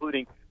it in,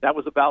 including that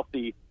was about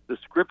the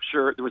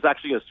scripture. There was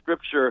actually a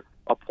scripture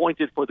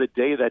appointed for the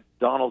day that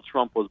Donald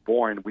Trump was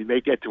born. We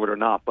may get to it or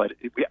not, but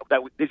it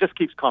just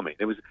keeps coming.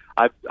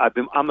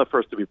 I'm the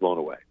first to be blown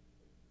away.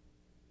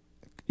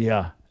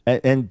 Yeah,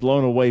 and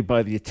blown away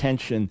by the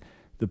attention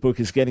the book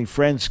is getting.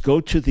 Friends,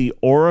 go to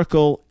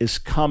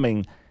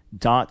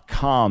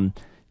theoracleiscoming.com.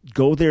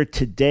 Go there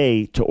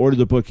today to order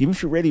the book. Even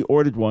if you already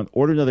ordered one,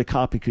 order another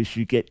copy because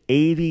you get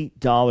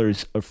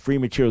 $80 of free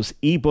materials,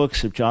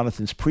 ebooks of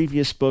Jonathan's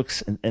previous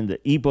books and the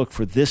ebook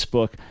for this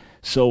book.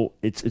 So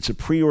it's a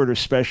pre-order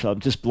special. I'm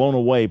just blown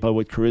away by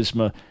what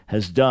Charisma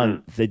has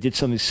done. They did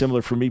something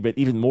similar for me, but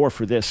even more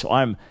for this. So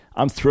I'm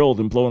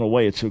thrilled and blown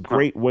away. It's a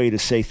great way to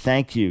say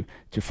thank you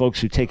to folks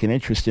who take an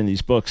interest in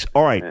these books.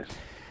 All right.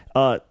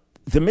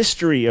 The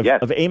mystery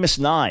of Amos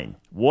 9.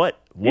 What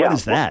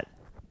is that?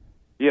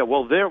 Yeah,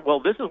 well,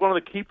 this is one of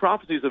the key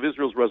prophecies of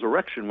Israel's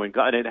resurrection. When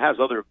God, and it has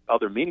other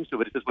meanings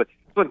to it. It says, but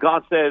when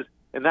God says,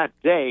 "In that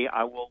day,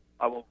 I will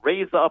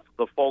raise up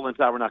the fallen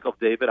tabernacle of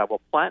David. I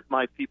will plant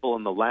my people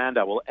in the land.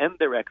 I will end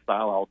their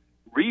exile. I'll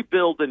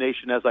rebuild the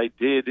nation as I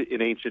did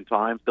in ancient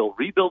times. They'll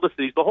rebuild the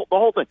cities." The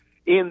whole thing.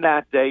 In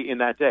that day.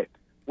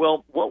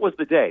 Well, what was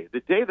the day? The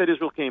day that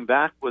Israel came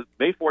back was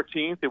May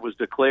 14th. It was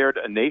declared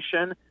a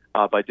nation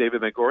by David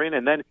Ben-Gurion,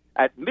 and then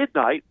at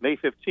midnight, May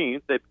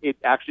 15th, it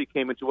actually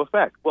came into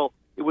effect. Well,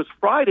 it was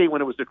Friday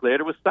when it was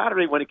declared. It was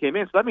Saturday when it came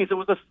in. So that means it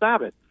was a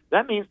Sabbath.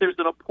 That means there's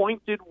an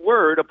appointed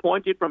word,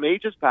 appointed from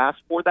ages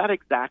past for that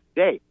exact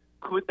day.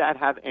 Could that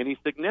have any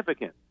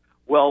significance?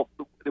 Well,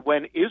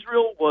 when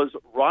Israel was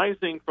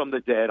rising from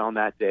the dead on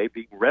that day,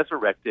 being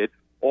resurrected,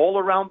 all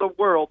around the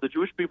world, the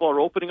Jewish people are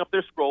opening up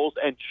their scrolls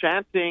and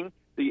chanting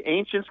the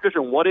ancient scripture.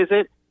 And what is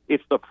it?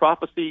 It's the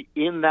prophecy,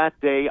 in that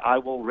day I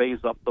will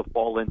raise up the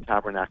fallen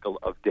tabernacle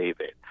of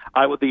David.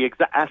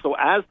 So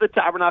as the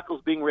tabernacle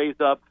is being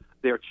raised up,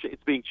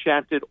 it's being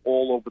chanted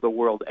all over the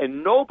world,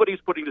 and nobody's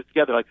putting this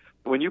together. Like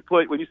when you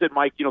said,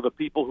 Mike, the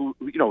people who,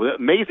 the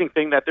amazing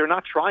thing that they're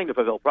not trying to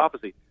fulfill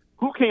prophecy.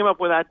 Who came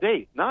up with that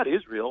date? Not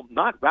Israel,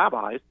 not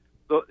rabbis.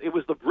 It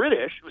was the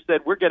British who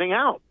said, we're getting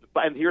out,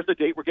 and here's the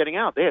date we're getting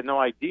out. They had no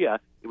idea.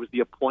 It was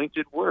the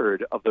appointed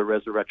word of the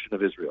resurrection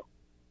of Israel.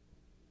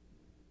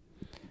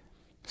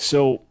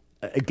 So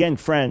again,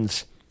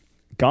 friends,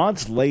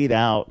 God's laid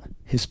out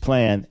his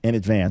plan in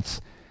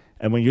advance,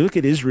 and when you look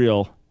at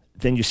Israel,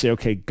 then you say,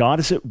 okay, God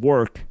is at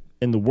work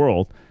in the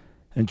world.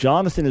 And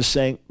Jonathan is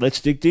saying, let's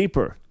dig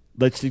deeper.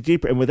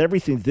 And with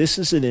everything, this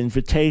is an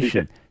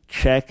invitation.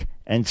 Check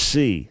and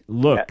see.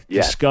 Look,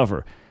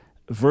 discover.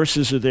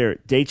 Verses are there.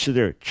 Dates are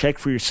there. Check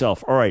for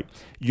yourself. All right.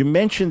 You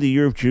mentioned the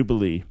year of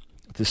Jubilee,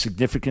 the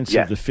significance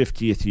of the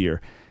 50th year,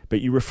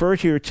 but you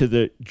referred here to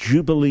the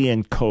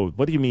Jubilean Code.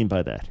 What do you mean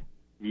by that?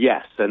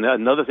 Yes, and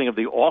another thing of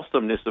the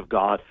awesomeness of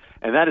God,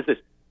 and that is this.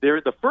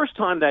 The first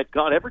time that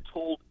God ever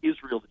told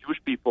Israel, the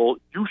Jewish people,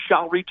 you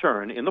shall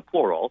return, in the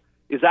plural,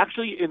 is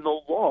actually in the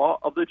law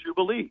of the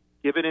Jubilee,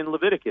 given in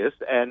Leviticus,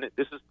 and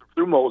this is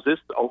through Moses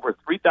over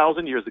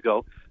 3,000 years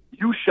ago.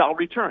 You shall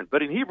return.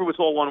 But in Hebrew, it's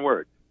all one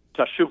word,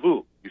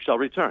 tashuvu, you shall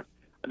return.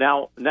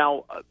 Now,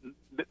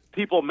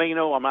 people may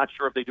know, I'm not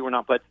sure if they do or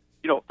not, but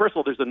first of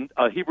all, there's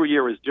a Hebrew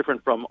year is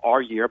different from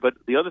our year, but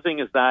the other thing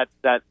is that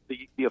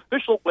the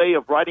official way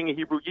of writing a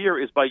Hebrew year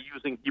is by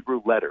using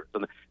Hebrew letters.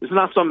 And it's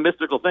not some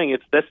mystical thing.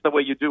 That's the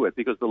way you do it,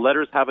 because the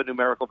letters have a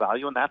numerical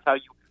value, and that's how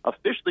you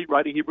officially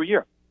write a Hebrew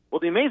year. Well,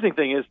 the amazing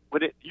thing is,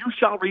 you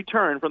shall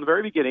return, from the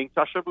very beginning,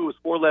 Tashavu is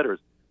 4 letters.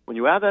 When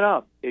you add that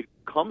up, it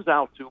comes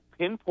out to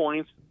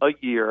pinpoints a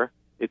year.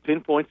 It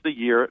pinpoints the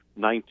year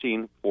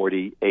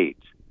 1948.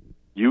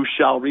 You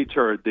shall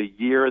return, the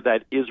year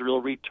that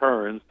Israel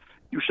returns.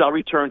 You shall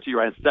return to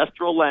your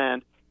ancestral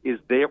land,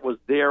 was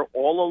there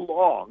all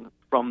along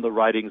from the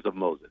writings of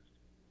Moses.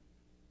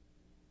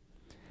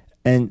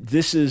 And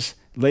this is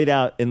laid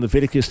out in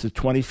Leviticus, the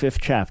 25th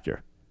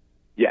chapter.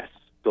 Yes,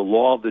 the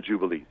law of the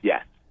Jubilees,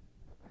 yes.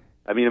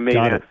 I mean,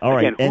 amazing. Got it. All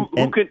right. Again,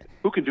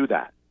 who can do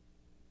that?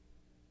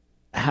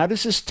 How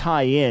does this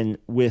tie in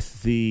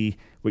with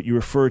what you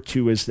refer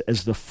to as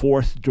the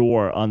fourth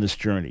door on this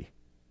journey?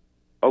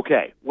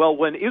 Okay. Well,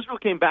 when Israel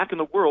came back in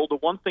the world, the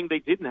one thing they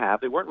didn't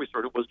have, they weren't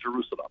restored, was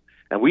Jerusalem.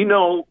 And we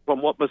know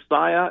from what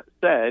Messiah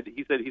said,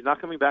 he said he's not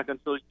coming back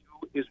until you,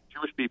 his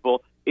Jewish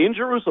people, in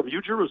Jerusalem,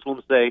 you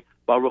Jerusalem, say,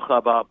 Baruch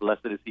haba,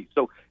 blessed is he.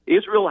 So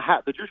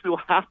the Jewish people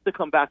have to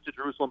come back to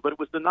Jerusalem, but it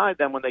was denied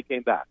them when they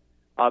came back.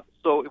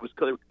 So it was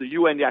the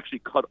UN actually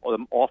cut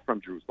them off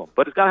from Jerusalem.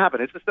 But it's got to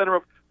happen. It's the center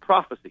of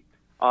prophecy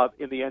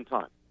in the end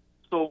time.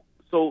 So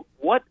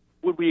what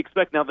would we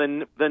expect now?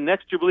 The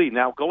next Jubilee.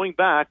 Now, going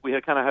back, we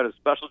had a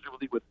special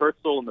Jubilee with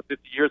Herzl in the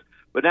 50 years.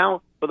 But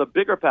now, for the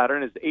bigger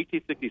pattern, is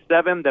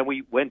 1867. Then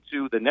we went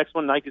to the next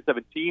one,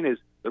 1917, is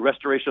the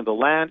restoration of the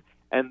land.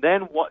 And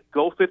then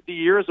go 50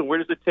 years, and where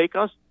does it take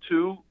us?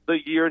 To the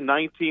year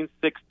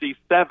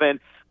 1967.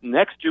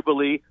 Next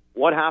Jubilee.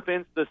 What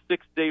happens? The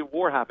 6-Day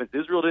War happens.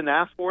 Israel didn't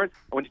ask for it.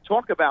 And when you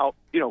talk about,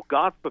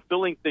 God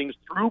fulfilling things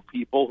through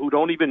people who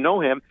don't even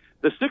know him,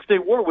 the 6-Day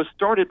War was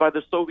started by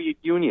the Soviet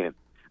Union.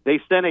 They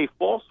sent a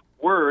false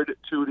word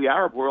to the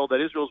Arab world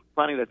that Israel's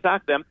planning to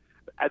attack them.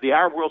 The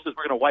Arab world says,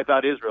 we're going to wipe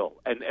out Israel,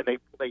 and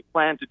they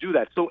plan to do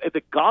that. So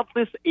the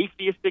godless,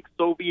 atheistic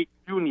Soviet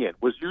Union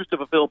was used to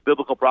fulfill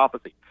biblical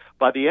prophecy.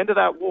 By the end of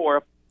that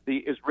war, the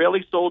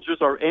Israeli soldiers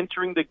are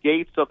entering the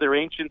gates of their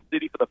ancient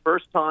city for the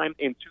first time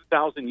in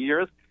 2,000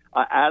 years.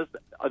 As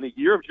on the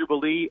year of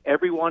Jubilee,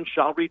 everyone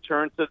shall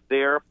return to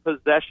their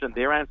possession,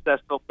 their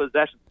ancestral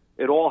possession.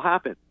 It all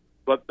happened.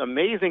 But the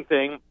amazing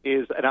thing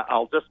is, and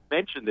I'll just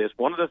mention this,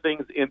 one of the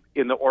things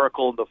in the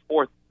oracle in the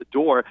fourth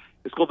door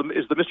is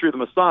the mystery of the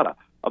Masada.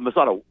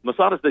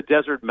 Masada is the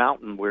desert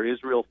mountain where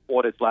Israel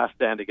fought its last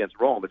stand against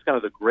Rome. It's kind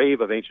of the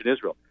grave of ancient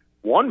Israel.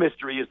 One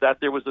mystery is that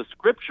there was a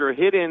scripture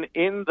hidden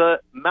in the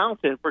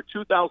mountain for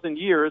 2,000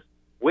 years,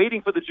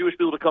 waiting for the Jewish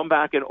people to come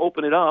back and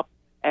open it up.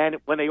 And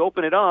when they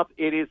open it up,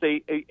 it is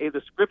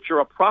the scripture,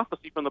 a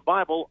prophecy from the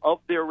Bible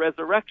of their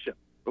resurrection.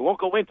 We won't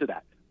go into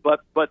that.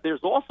 But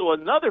there's also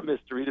another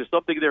mystery. There's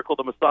something there called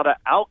the Masada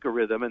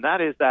algorithm, and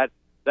that is that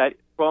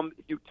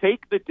you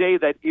take the day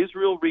that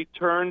Israel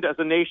returned as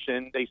a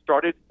nation, they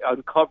started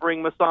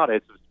uncovering Masada.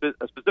 It's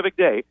a specific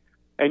day,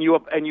 and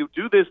you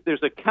do this.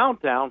 There's a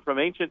countdown from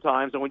ancient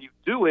times, and when you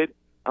do it,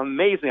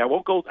 amazing. I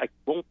won't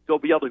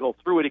be able to go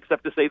through it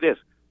except to say this: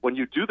 when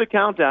you do the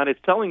countdown,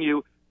 it's telling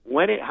you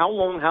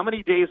how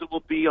many days it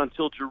will be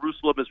until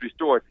Jerusalem is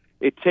restored.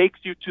 It takes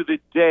you to the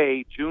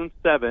day, June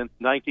 7th,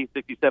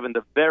 1967,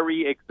 the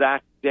very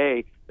exact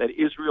day that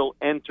Israel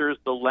enters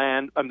the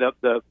land,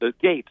 the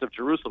gates of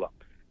Jerusalem.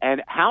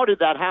 And how did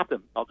that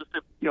happen? I'll just say,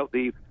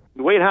 the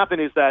way it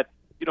happened is that,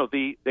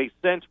 they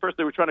sent, first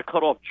they were trying to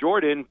cut off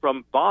Jordan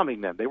from bombing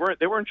them. They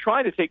weren't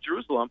trying to take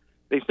Jerusalem.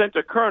 They sent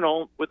a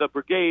colonel with a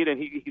brigade, and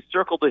he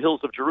circled the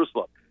hills of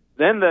Jerusalem.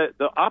 Then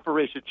the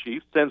operation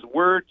chief sends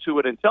word to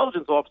an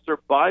intelligence officer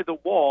by the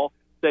wall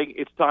saying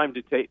it's time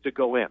to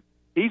go in.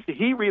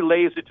 He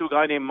relays it to a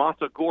guy named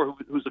Mata Gore,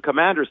 who's a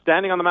commander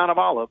standing on the Mount of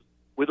Olives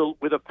with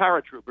a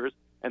paratroopers,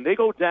 and they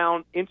go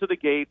down into the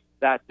gates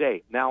that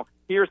day. Now,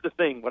 here's the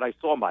thing, what I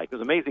saw, Mike, it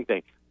was an amazing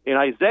thing. In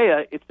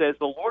Isaiah, it says,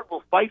 the Lord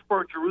will fight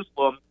for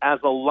Jerusalem as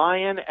a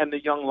lion and the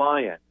young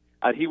lion.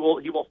 And he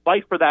will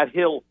fight for that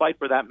hill, fight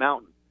for that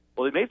mountain.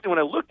 Well, the amazing thing, when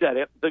I looked at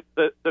it,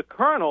 the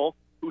colonel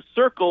who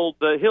circled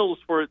the hills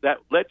that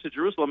led to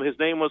Jerusalem, his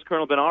name was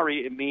Colonel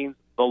Ben-Ari. It means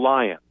the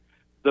lion.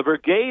 The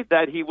brigade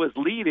that he was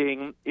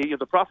leading,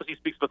 the prophecy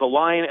speaks about the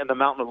lion and the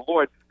mountain of the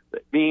Lord.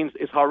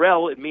 Is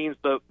Harel. It means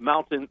the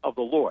mountain of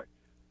the Lord.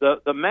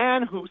 The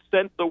man who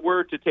sent the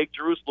word to take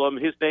Jerusalem,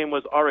 his name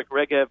was Arik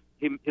Regev.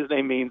 His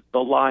name means the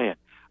lion.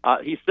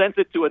 He sent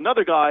it to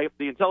another guy,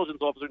 the intelligence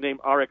officer named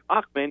Arik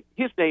Achman.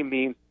 His name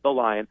means the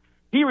lion.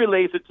 He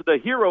relays it to the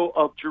hero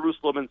of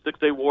Jerusalem in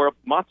Six-Day War,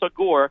 Matzah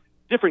Gore,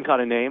 different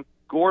kind of name.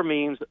 Gore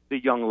means the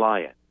young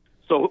lion.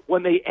 So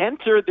when they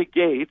enter the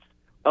gates,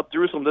 up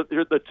Jerusalem.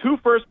 The two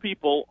first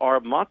people are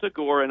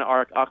Montagor and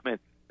Achman.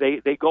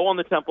 They go on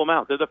the Temple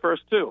Mount. They're the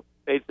first two.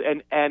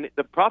 And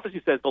the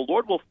prophecy says the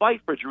Lord will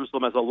fight for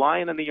Jerusalem as a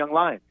lion and the young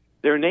lion.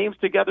 Their names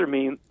together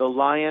mean the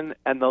lion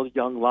and the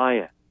young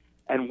lion.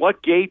 And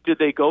what gate did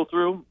they go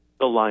through?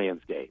 The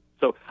lion's gate.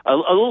 So a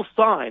little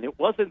sign. It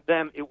wasn't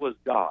them. It was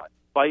God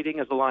fighting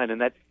as a lion.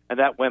 And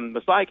that when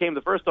Messiah came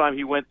the first time,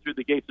 he went through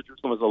the gates of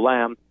Jerusalem as a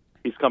lamb.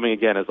 He's coming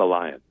again as a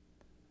lion.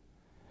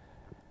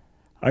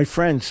 All right,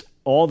 friends,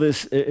 all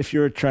this, if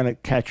you're trying to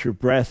catch your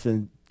breath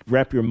and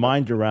wrap your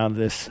mind around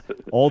this,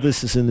 all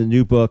this is in the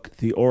new book,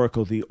 The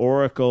Oracle. The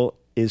Oracle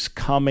is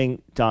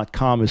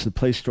coming.com is the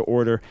place to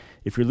order.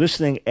 If you're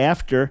listening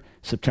after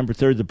September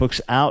 3rd, the book's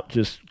out.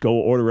 Just go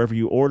order wherever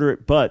you order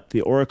it. But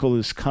the Oracle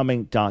is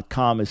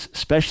coming.com is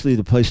especially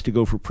the place to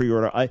go for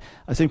pre-order. I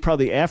think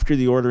probably after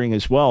the ordering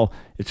as well,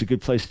 it's a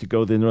good place to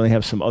go. They really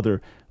have some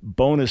other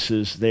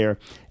bonuses there.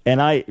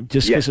 And I,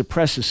 just because of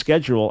press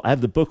schedule, I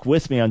have the book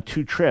with me on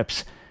 2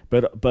 trips,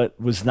 but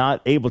was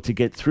not able to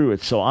get through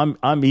it. So I'm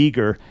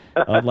eager,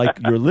 like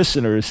your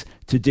listeners,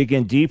 to dig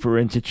in deeper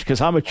into, because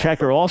I'm a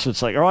checker also.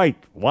 It's like, all right,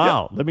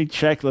 wow, let me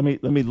check, let me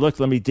look,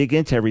 let me dig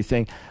into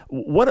everything.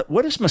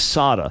 What is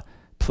Masada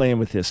playing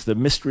with this? The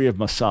mystery of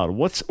Masada.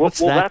 What's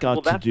that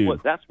got to do?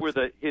 That's where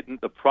the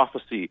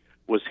prophecy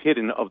was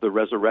hidden of the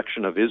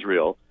resurrection of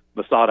Israel,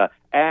 Masada,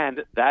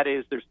 and that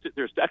is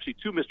there's actually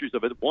 2 mysteries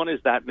of it. One is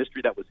that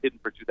mystery that was hidden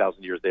for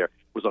 2,000 years there,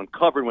 was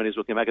uncovered when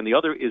Israel came back, and the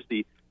other is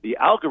the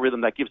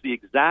algorithm that gives the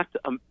exact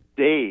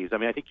days. I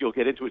mean, I think you'll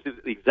get into it.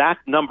 It's the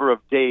exact number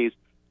of days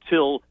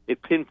till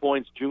it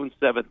pinpoints June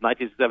 7th,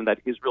 1967, that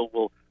Israel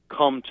will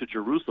come to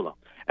Jerusalem.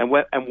 And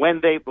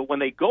when they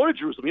go to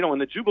Jerusalem, in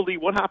the Jubilee,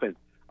 what happens?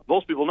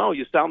 Most people know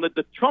you sound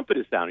the trumpet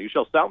is sounding. You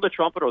shall sound the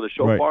trumpet or the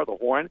shofar, the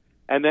horn,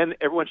 and then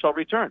everyone shall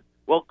return.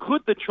 Well,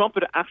 could the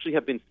trumpet actually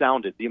have been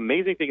sounded? The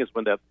amazing thing is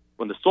when the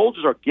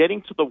soldiers are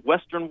getting to the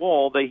western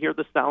wall, they hear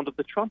the sound of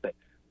the trumpet.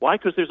 Why?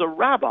 Because there's a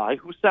rabbi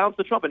who sounds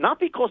the trumpet. Not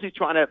because he's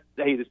trying to,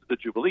 hey, this is the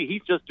Jubilee.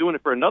 He's just doing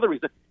it for another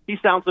reason. He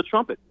sounds the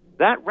trumpet.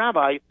 That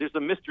rabbi, there's a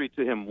mystery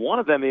to him. One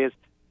of them is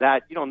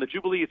that, in the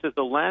Jubilee, it says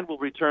the land will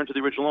return to the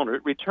original owner.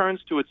 It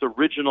returns to its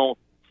original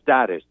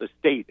status, the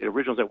state. It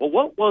originally said, well,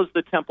 what was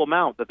the Temple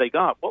Mount that they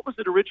got? What was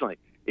it originally?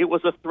 It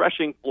was a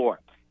threshing floor,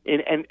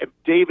 and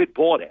David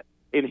bought it.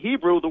 In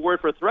Hebrew, the word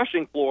for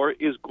threshing floor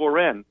is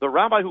goren. The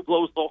rabbi who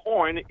blows the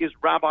horn is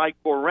Rabbi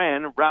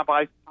Goren,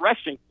 Rabbi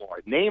Threshing Floor,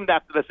 named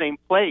after the same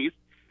place.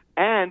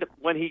 And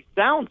when he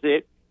sounds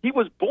it, he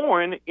was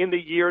born in the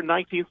year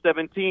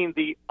 1917,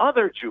 the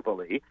other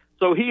Jubilee.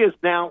 So he is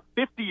now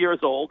 50 years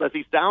old as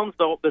he sounds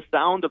the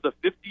sound of the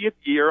 50th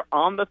year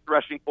on the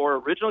threshing floor,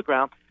 original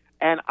ground.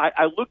 And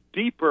I looked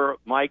deeper,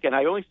 Mike, and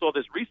I only saw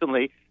this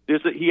recently.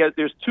 There's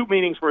 2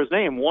 meanings for his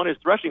name. One is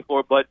threshing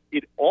floor, but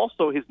it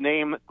also, his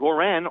name,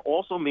 Goren,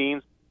 also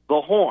means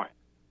the horn.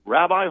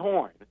 Rabbi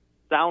Horn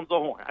sounds the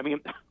horn. I mean,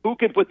 who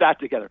can put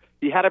that together?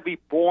 He had to be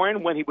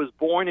born when he was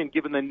born and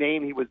given the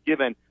name he was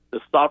given,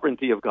 the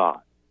sovereignty of God.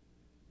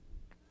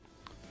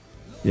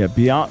 Yeah,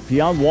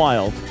 beyond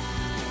wild.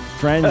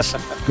 Friends,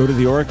 go to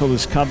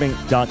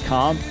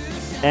theoracleiscoming.com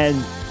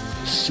and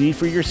see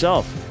for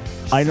yourself.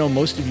 I know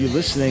most of you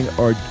listening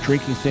are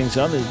drinking things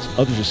others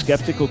are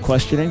skeptical,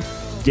 questioning.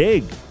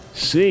 Dig,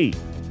 see,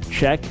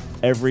 check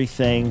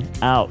everything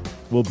out.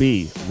 We'll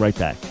be right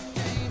back.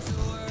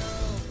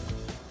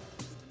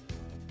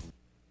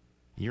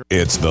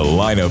 It's The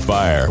Line of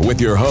Fire with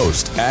your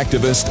host,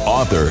 activist,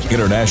 author,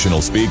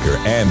 international speaker,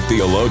 and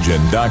theologian,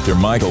 Dr.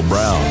 Michael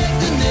Brown.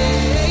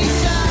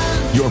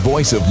 Your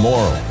voice of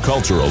moral,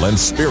 cultural, and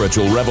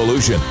spiritual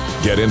revolution.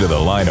 Get into The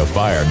Line of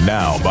Fire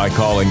now by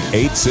calling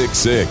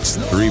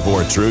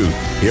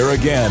 866-34-TRUTH. Here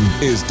again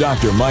is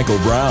Dr. Michael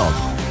Brown.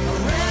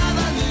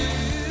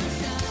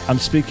 I'm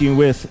speaking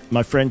with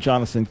my friend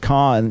Jonathan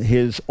Cahn.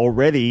 His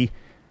already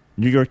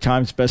New York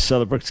Times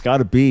bestseller book's got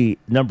to be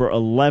number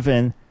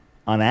 11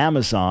 on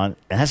Amazon.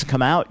 It hasn't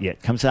come out yet.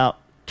 It comes out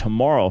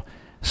tomorrow.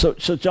 So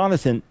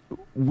Jonathan,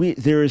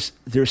 there's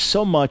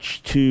so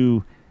much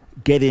to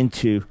get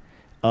into.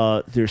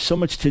 There's so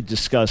much to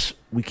discuss.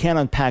 We can't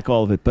unpack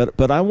all of it,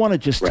 but I want to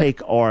just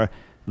take our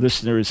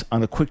listeners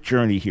on a quick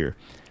journey here.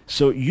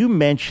 So you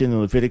mentioned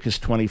in Leviticus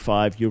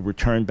 25, you'll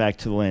return back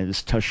to the land.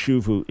 It's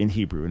tashuvu in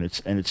Hebrew, and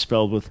it's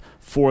spelled with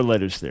 4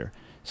 letters there.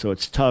 So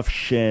it's taf,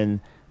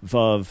 shin,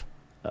 vav,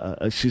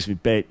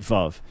 bet,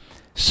 vav.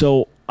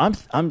 So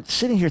I'm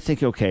sitting here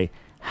thinking, okay,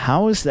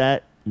 how is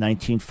that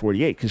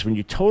 1948? Because when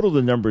you total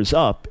the numbers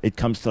up, it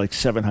comes to like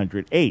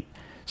 708.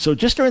 So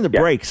just during the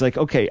break, it's like,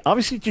 okay,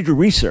 obviously you did your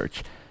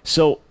research.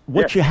 So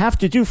what you have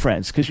to do,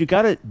 friends, because you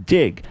got to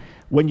dig.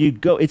 When you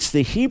go, it's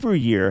the Hebrew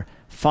year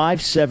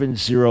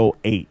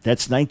 5708.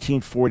 That's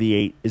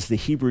 1948 is the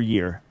Hebrew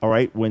year, all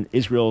right, when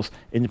Israel's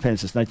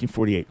independence is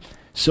 1948.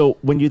 So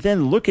when you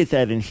then look at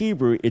that in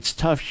Hebrew, it's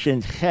Tav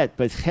Shin Het,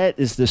 but Het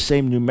is the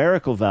same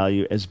numerical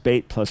value as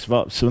Beit plus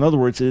Vav. So in other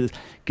words, it is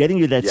getting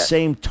you that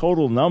same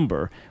total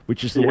number,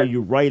 which is the way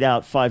you write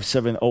out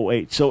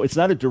 5708. So it's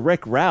not a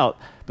direct route,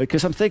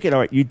 because I'm thinking, all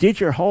right, you did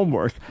your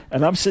homework,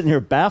 and I'm sitting here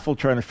baffled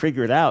trying to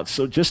figure it out.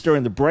 So just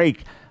during the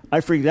break, I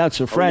figured it out.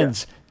 So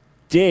friends,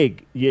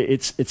 dig.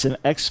 It's an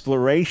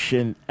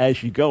exploration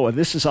as you go. And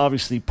this is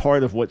obviously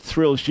part of what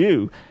thrills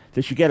you,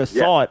 that you get a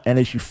thought, and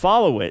as you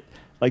follow it,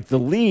 like the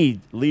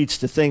lead leads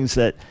to things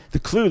that the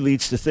clue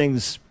leads to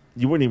things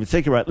you wouldn't even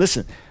think about.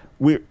 Listen,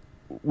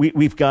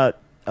 we've got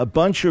a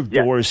bunch of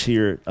doors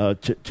here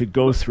to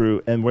go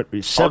through, and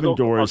seven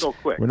doors. I'll go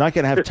quick. We're not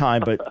going to have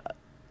time, but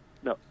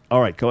no. All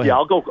right, go ahead. Yeah,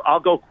 I'll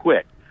go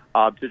quick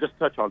to just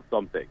touch on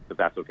something, if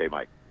that's okay,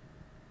 Mike.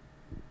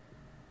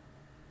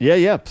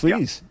 Yeah,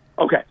 please.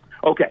 Yeah.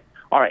 Okay.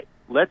 All right.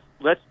 Let's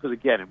because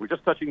again, we're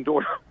just touching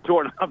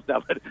doorknobs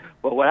now.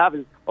 But what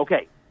happens?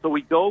 Okay, so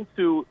we go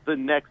to the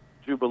next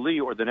Jubilee,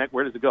 or the next.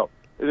 Where does it go?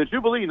 In the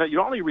Jubilee, you not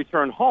only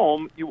return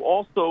home, you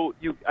also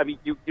you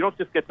don't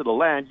just get to the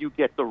land, you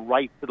get the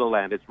right to the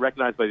land. It's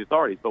recognized by the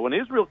authorities. But when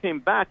Israel came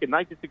back in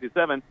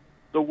 1967,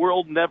 the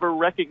world never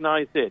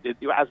recognized it.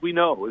 As we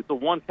know, it's the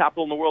one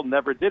capital in the world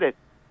never did it.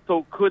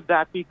 So could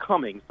that be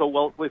coming? So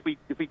well, if we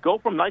go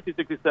from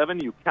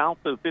 1967, you count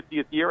the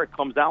 50th year, it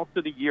comes out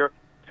to the year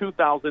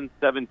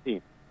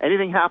 2017.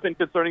 Anything happened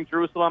concerning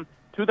Jerusalem?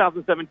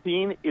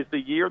 2017 is the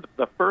year,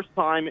 the first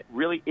time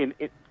really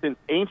since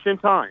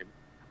ancient times,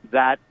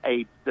 that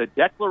the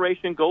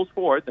declaration goes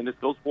forth, and this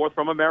goes forth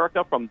from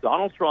America, from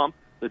Donald Trump,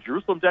 the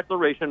Jerusalem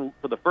Declaration,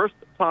 for the first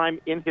time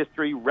in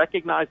history,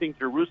 recognizing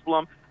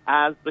Jerusalem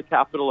as the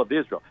capital of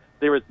Israel.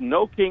 There is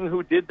no king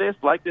who did this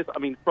like this,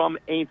 from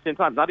ancient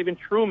times. Not even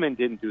Truman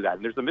didn't do that,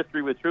 and there's a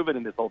mystery with Truman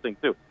in this whole thing,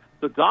 too.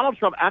 So Donald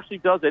Trump actually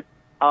does it.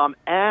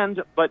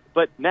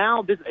 But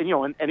now this,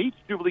 and each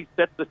Jubilee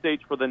sets the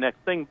stage for the next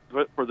thing,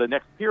 for the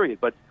next period.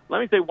 But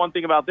let me say one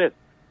thing about this.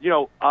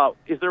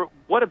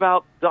 What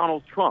about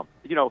Donald Trump?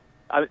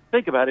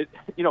 Think about it.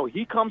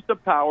 He comes to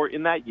power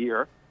in that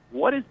year.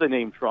 What does the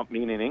name Trump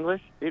mean in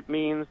English? It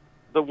means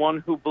the one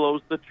who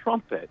blows the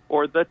trumpet,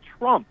 or the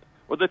trump,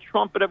 or the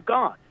trumpet of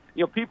God.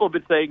 People have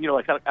been saying,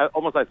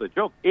 almost like a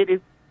joke. It is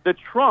the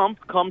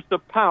Trump comes to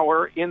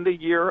power in the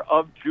year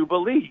of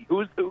Jubilee.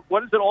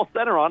 What does it all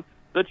center on?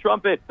 The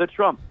trumpet, the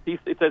trump. It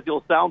says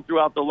he'll sound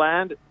throughout the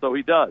land, so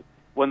he does.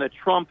 When the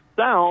trump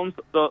sounds,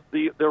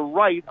 the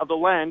right of the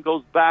land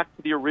goes back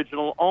to the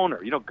original owner.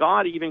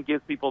 God even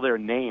gives people their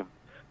name,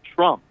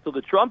 Trump. So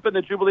the Trump in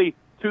the Jubilee,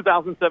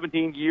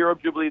 2017 year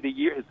of Jubilee,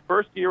 his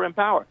first year in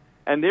power.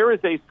 And there is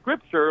a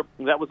scripture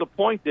that was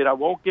appointed. I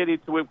won't get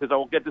into it because I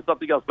will get to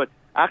something else. But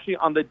actually,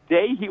 on the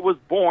day he was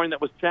born, that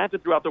was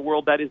chanted throughout the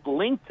world, that is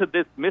linked to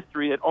this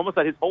mystery. That almost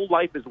that his whole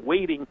life is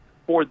waiting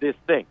for this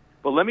thing.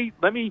 But let me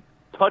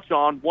touch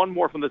on one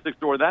more from the sixth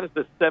door. That is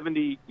the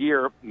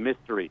 70-year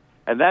mystery,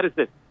 and that is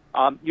this.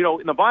 In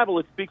the Bible,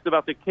 it speaks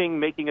about the king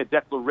making a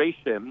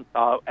declaration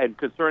and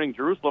concerning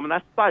Jerusalem, and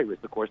that's Cyrus,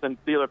 of course. And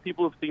there are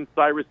people who've seen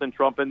Cyrus and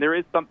Trump, and there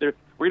is something.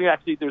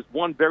 There's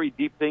one very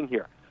deep thing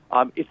here.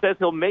 It says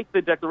he'll make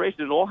the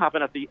declaration. It'll all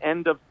happen at the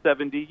end of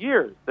 70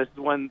 years. This is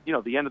when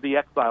the end of the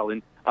exile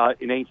in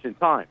ancient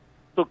times.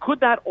 So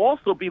could that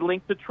also be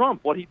linked to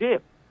Trump? What he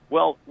did?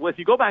 Well, if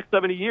you go back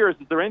 70 years,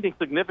 is there anything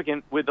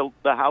significant with the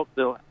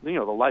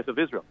life of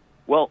Israel?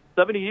 Well,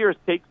 70 years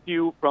takes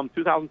you from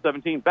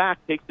 2017 back,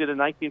 takes you to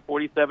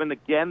 1947,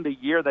 again, the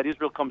year that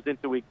Israel comes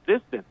into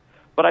existence.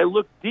 But I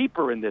looked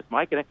deeper in this,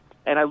 Mike,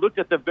 and I looked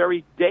at the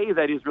very day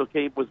that Israel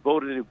was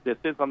voted into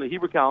existence on the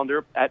Hebrew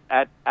calendar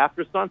at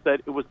after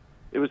sunset. It was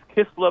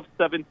Kislev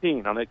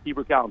 17 on the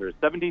Hebrew calendar,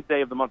 17th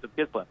day of the month of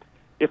Kislev.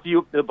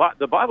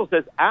 The Bible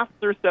says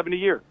after 70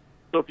 years.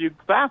 So if you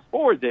fast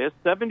forward this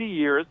 70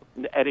 years,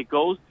 and it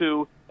goes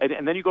to,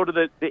 and then you go to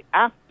the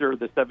after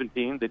the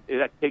 17,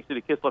 that takes you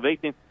to Kislev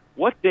 18.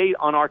 What date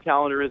on our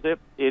calendar is it?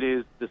 It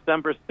is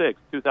December 6,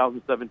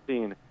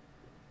 2017.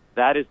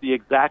 That is the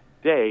exact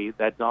day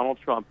that Donald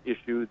Trump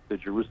issued the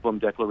Jerusalem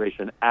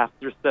Declaration,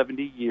 after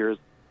 70 years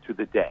to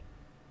the day.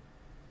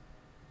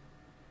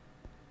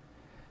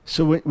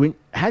 So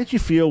how did you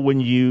feel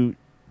when you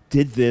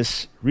did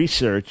this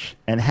research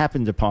and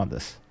happened upon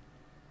this?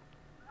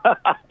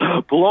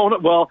 Blown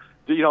up. Well,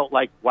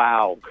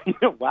 wow,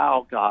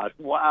 wow, God,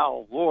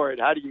 wow, Lord,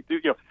 how do you do?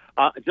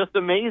 Just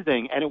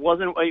amazing. And it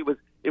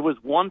was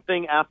one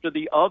thing after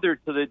the other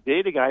to the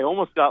data guy. I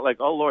almost got like,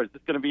 oh Lord, is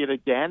this going to be it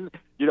again?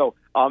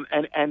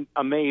 And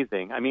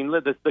amazing.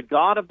 The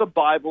God of the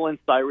Bible and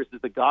Cyrus is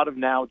the God of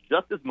now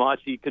just as much.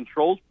 He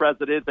controls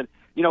presidents, and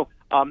we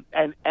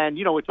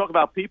talk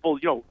about people,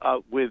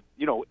 with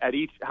at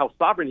each how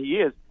sovereign he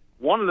is.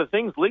 One of the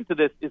things linked to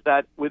this is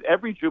that with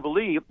every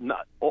Jubilee,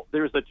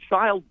 there's a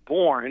child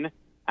born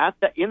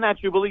in that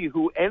Jubilee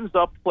who ends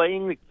up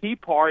playing the key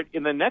part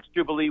in the next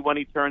Jubilee when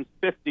he turns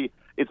 50.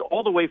 It's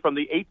all the way from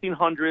the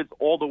 1800s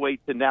all the way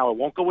to now. I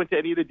won't go into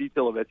any of the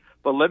detail of it,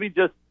 but let me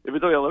just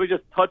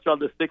touch on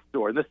the sixth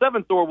door. And the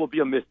seventh door will be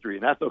a mystery,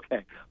 and that's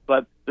okay.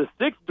 But the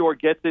sixth door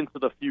gets into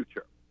the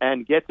future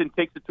and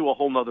takes it to a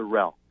whole nother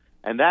realm.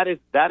 and that is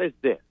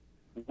this.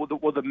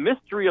 Well, the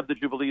mystery of the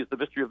Jubilee is the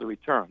mystery of the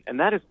return, and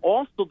that is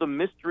also the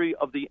mystery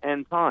of the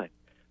end time.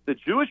 The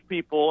Jewish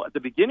people at the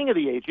beginning of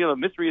the age, the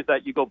mystery is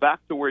that you go back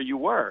to where you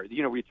were,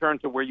 return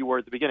to where you were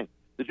at the beginning.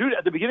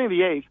 At the beginning of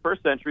the age,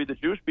 first century, the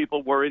Jewish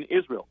people were in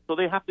Israel, so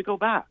they have to go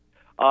back.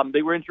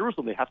 They were in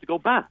Jerusalem, they have to go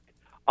back.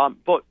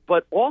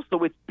 But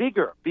also it's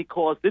bigger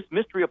because this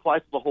mystery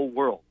applies to the whole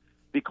world.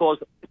 Because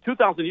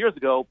 2,000 years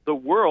ago, the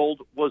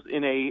world was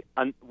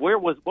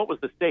what was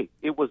the state?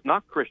 It was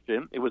not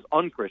Christian. It was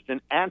unchristian,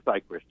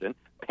 anti-Christian,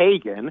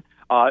 pagan.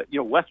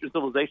 Western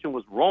civilization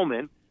was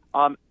Roman.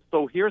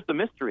 So here's the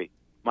mystery,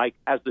 Mike.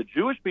 As the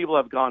Jewish people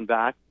have gone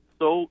back,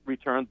 so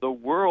the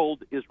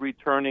world is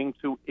returning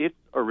to its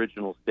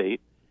original state.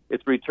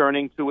 It's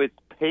returning to its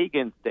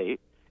pagan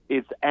state,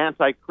 its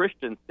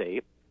anti-Christian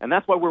state. And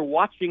that's why we're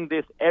watching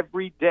this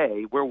every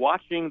day. We're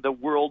watching the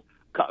world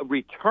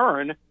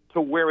return to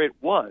where it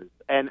was.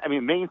 And I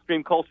mean,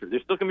 mainstream culture,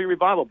 there's still going to be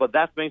revival, but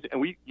that's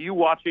mainstream. And you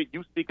watch it,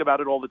 you speak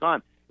about it all the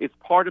time. It's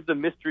part of the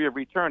mystery of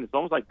return. It's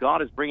almost like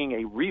God is bringing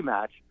a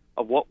rematch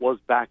of what was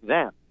back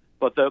then.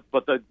 But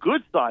the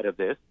good side of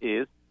this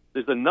is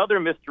there's another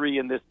mystery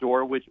in this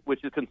door which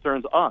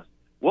concerns us.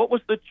 What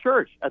was the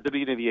church at the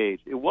beginning of the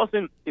age? It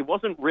wasn't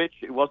rich,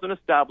 it wasn't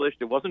established,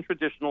 it wasn't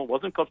traditional, it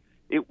wasn't cultural.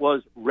 It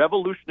was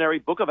revolutionary,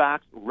 Book of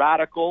Acts,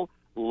 radical,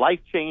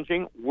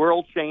 life-changing,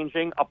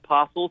 world-changing,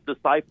 apostles,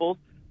 disciples.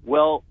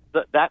 Well,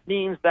 that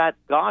means that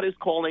God is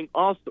calling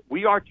us.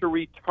 We are to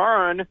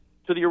return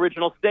to the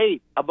original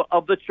state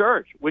of the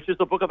church, which is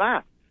the Book of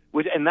Acts.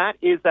 And that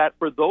is that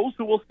for those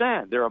who will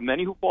stand, there are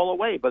many who fall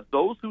away, but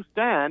those who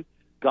stand,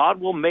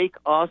 God will make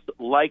us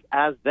like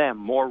as them,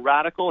 more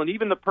radical, and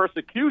even the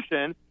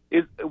persecution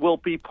will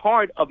be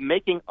part of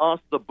making us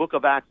the Book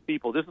of Acts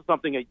people. This is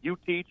something that you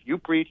teach, you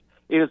preach.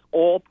 It is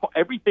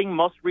everything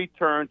must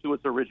return to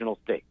its original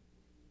state.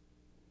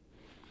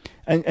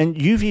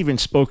 And you've even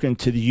spoken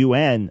to the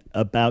UN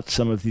about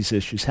some of these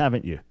issues,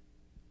 haven't you?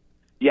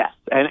 Yes,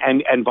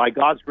 and by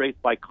God's grace,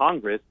 by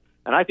Congress,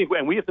 and I think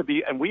we have to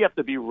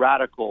be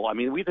radical. I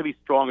mean, we have to be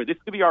stronger. This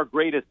could be our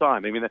greatest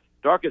time. I mean, the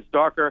dark gets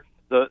darker,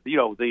 the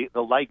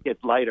light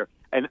gets lighter,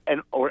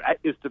 or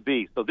is to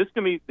be. So this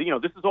can be,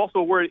 this is also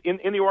a word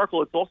in the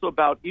Oracle. It's also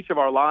about each of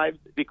our lives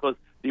because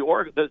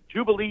the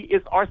Jubilee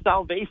is our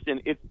salvation.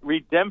 It's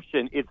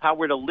redemption. It's how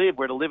we're to live.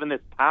 We're to live in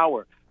this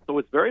power. So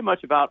it's very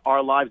much about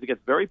our lives. It gets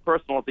very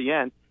personal at the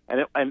end.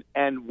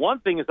 And one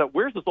thing is that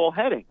where's this all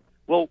heading?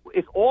 Well,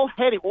 it's all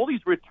heading. All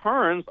these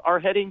returns are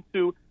heading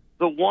to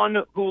the one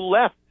who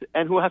left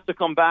and who has to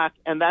come back,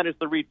 and that is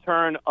the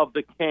return of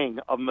the King,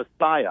 of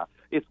Messiah.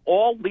 It's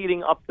all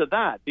leading up to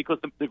that because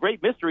the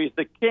great mystery is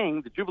the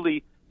King, the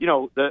Jubilee,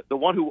 the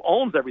one who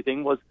owns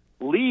everything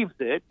leaves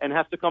it and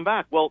has to come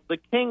back. Well, the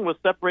King was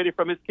separated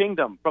from his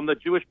kingdom, from the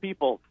Jewish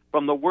people,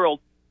 from the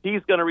world.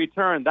 He's going to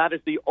return. That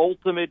is the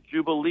ultimate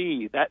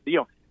Jubilee.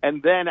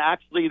 And then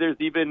actually there's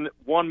even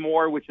one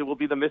more, which will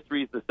be the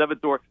mysteries, the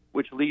seventh door,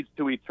 which leads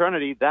to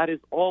eternity. That is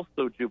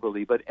also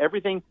Jubilee. But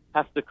everything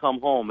has to come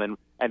home, and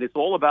it's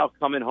all about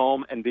coming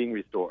home and being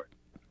restored.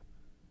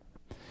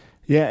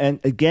 Yeah,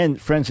 and again,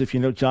 friends, if you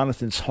know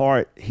Jonathan's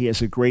heart, he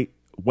has a great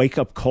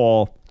wake-up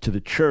call to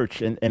the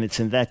church, and it's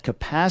in that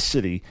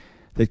capacity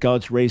that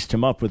God's raised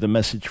him up with a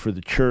message for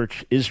the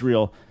church,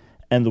 Israel,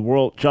 and the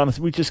world.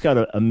 Jonathan, we just got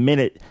a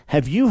minute.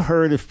 Have you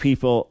heard of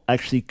people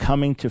actually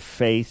coming to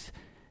faith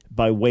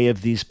by way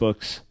of these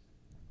books?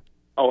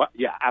 Oh,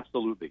 yeah,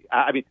 absolutely.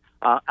 I mean,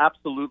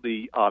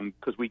 absolutely,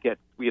 because we have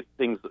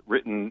things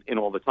written in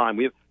all the time.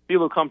 We have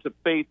people who come to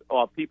faith,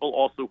 people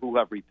also who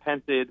have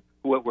repented,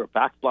 who were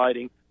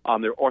backsliding.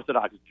 There are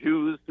Orthodox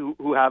Jews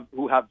who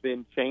have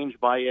been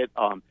changed by it,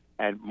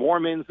 and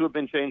Mormons who have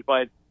been changed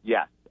by it.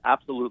 Yes,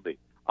 absolutely.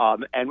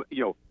 And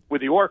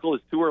with the Oracle,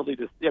 it's too early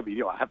to.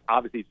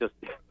 Obviously, it's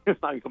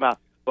not going to come out.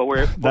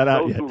 But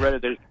those who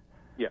read it,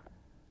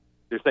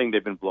 they're saying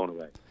they've been blown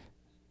away.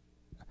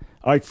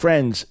 All right,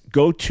 friends,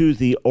 go to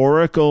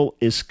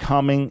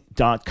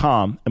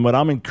theoracleiscoming.com. And what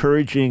I'm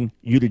encouraging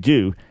you to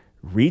do,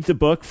 read the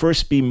book,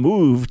 first be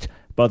moved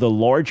by the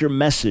larger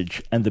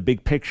message and the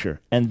big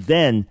picture, and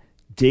then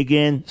dig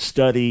in,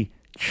 study,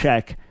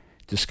 check,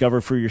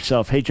 discover for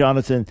yourself. Hey,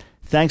 Jonathan,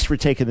 thanks for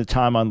taking the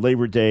time on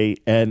Labor Day,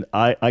 and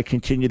I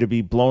continue to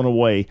be blown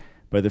away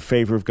by the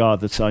favor of God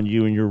that's on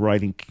you and your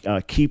writing.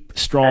 Keep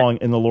strong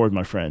in the Lord,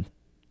 my friend.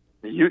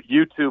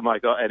 You too,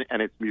 Michael,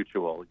 and it's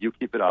mutual. You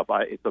keep it up.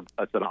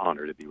 It's an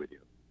honor to be with you.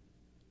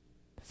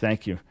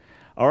 Thank you.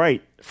 All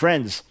right,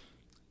 friends,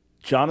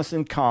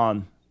 Jonathan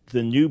Cahn,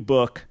 the new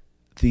book,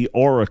 The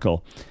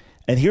Oracle.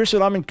 And here's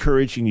what I'm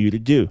encouraging you to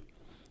do.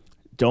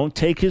 Don't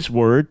take his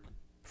word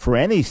for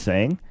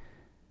anything.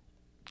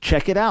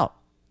 Check it out.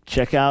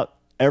 Check out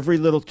every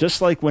little,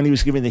 just like when he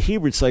was giving the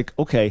Hebrew, it's like,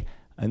 okay,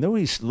 I know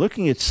he's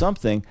looking at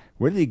something.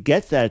 Where did he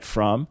get that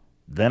from?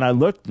 Then I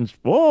looked and,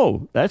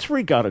 whoa, that's where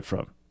he got it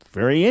from.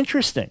 Very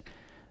interesting.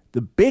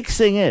 The big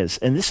thing is,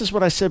 and this is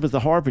what I said with The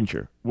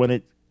Harbinger, when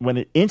it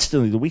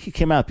instantly, the week it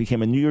came out,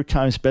 became a New York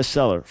Times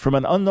bestseller from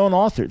an unknown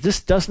author.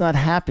 This does not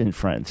happen,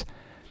 friends.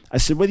 I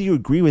said, whether you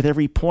agree with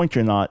every point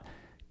or not,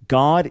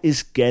 God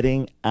is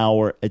getting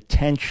our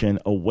attention,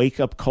 a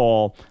wake-up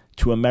call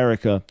to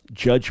America,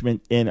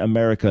 judgment in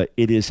America.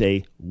 It is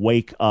a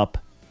wake-up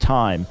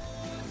time.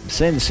 I'm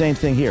saying the same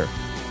thing here.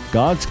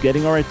 God's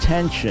getting our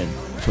attention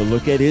to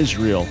look at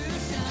Israel,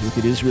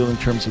 in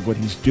terms of what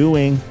he's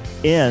doing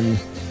in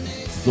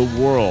the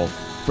world.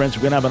 Friends,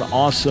 we're going to have an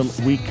awesome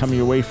week coming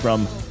your way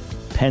from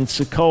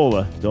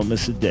Pensacola. Don't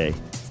miss a day.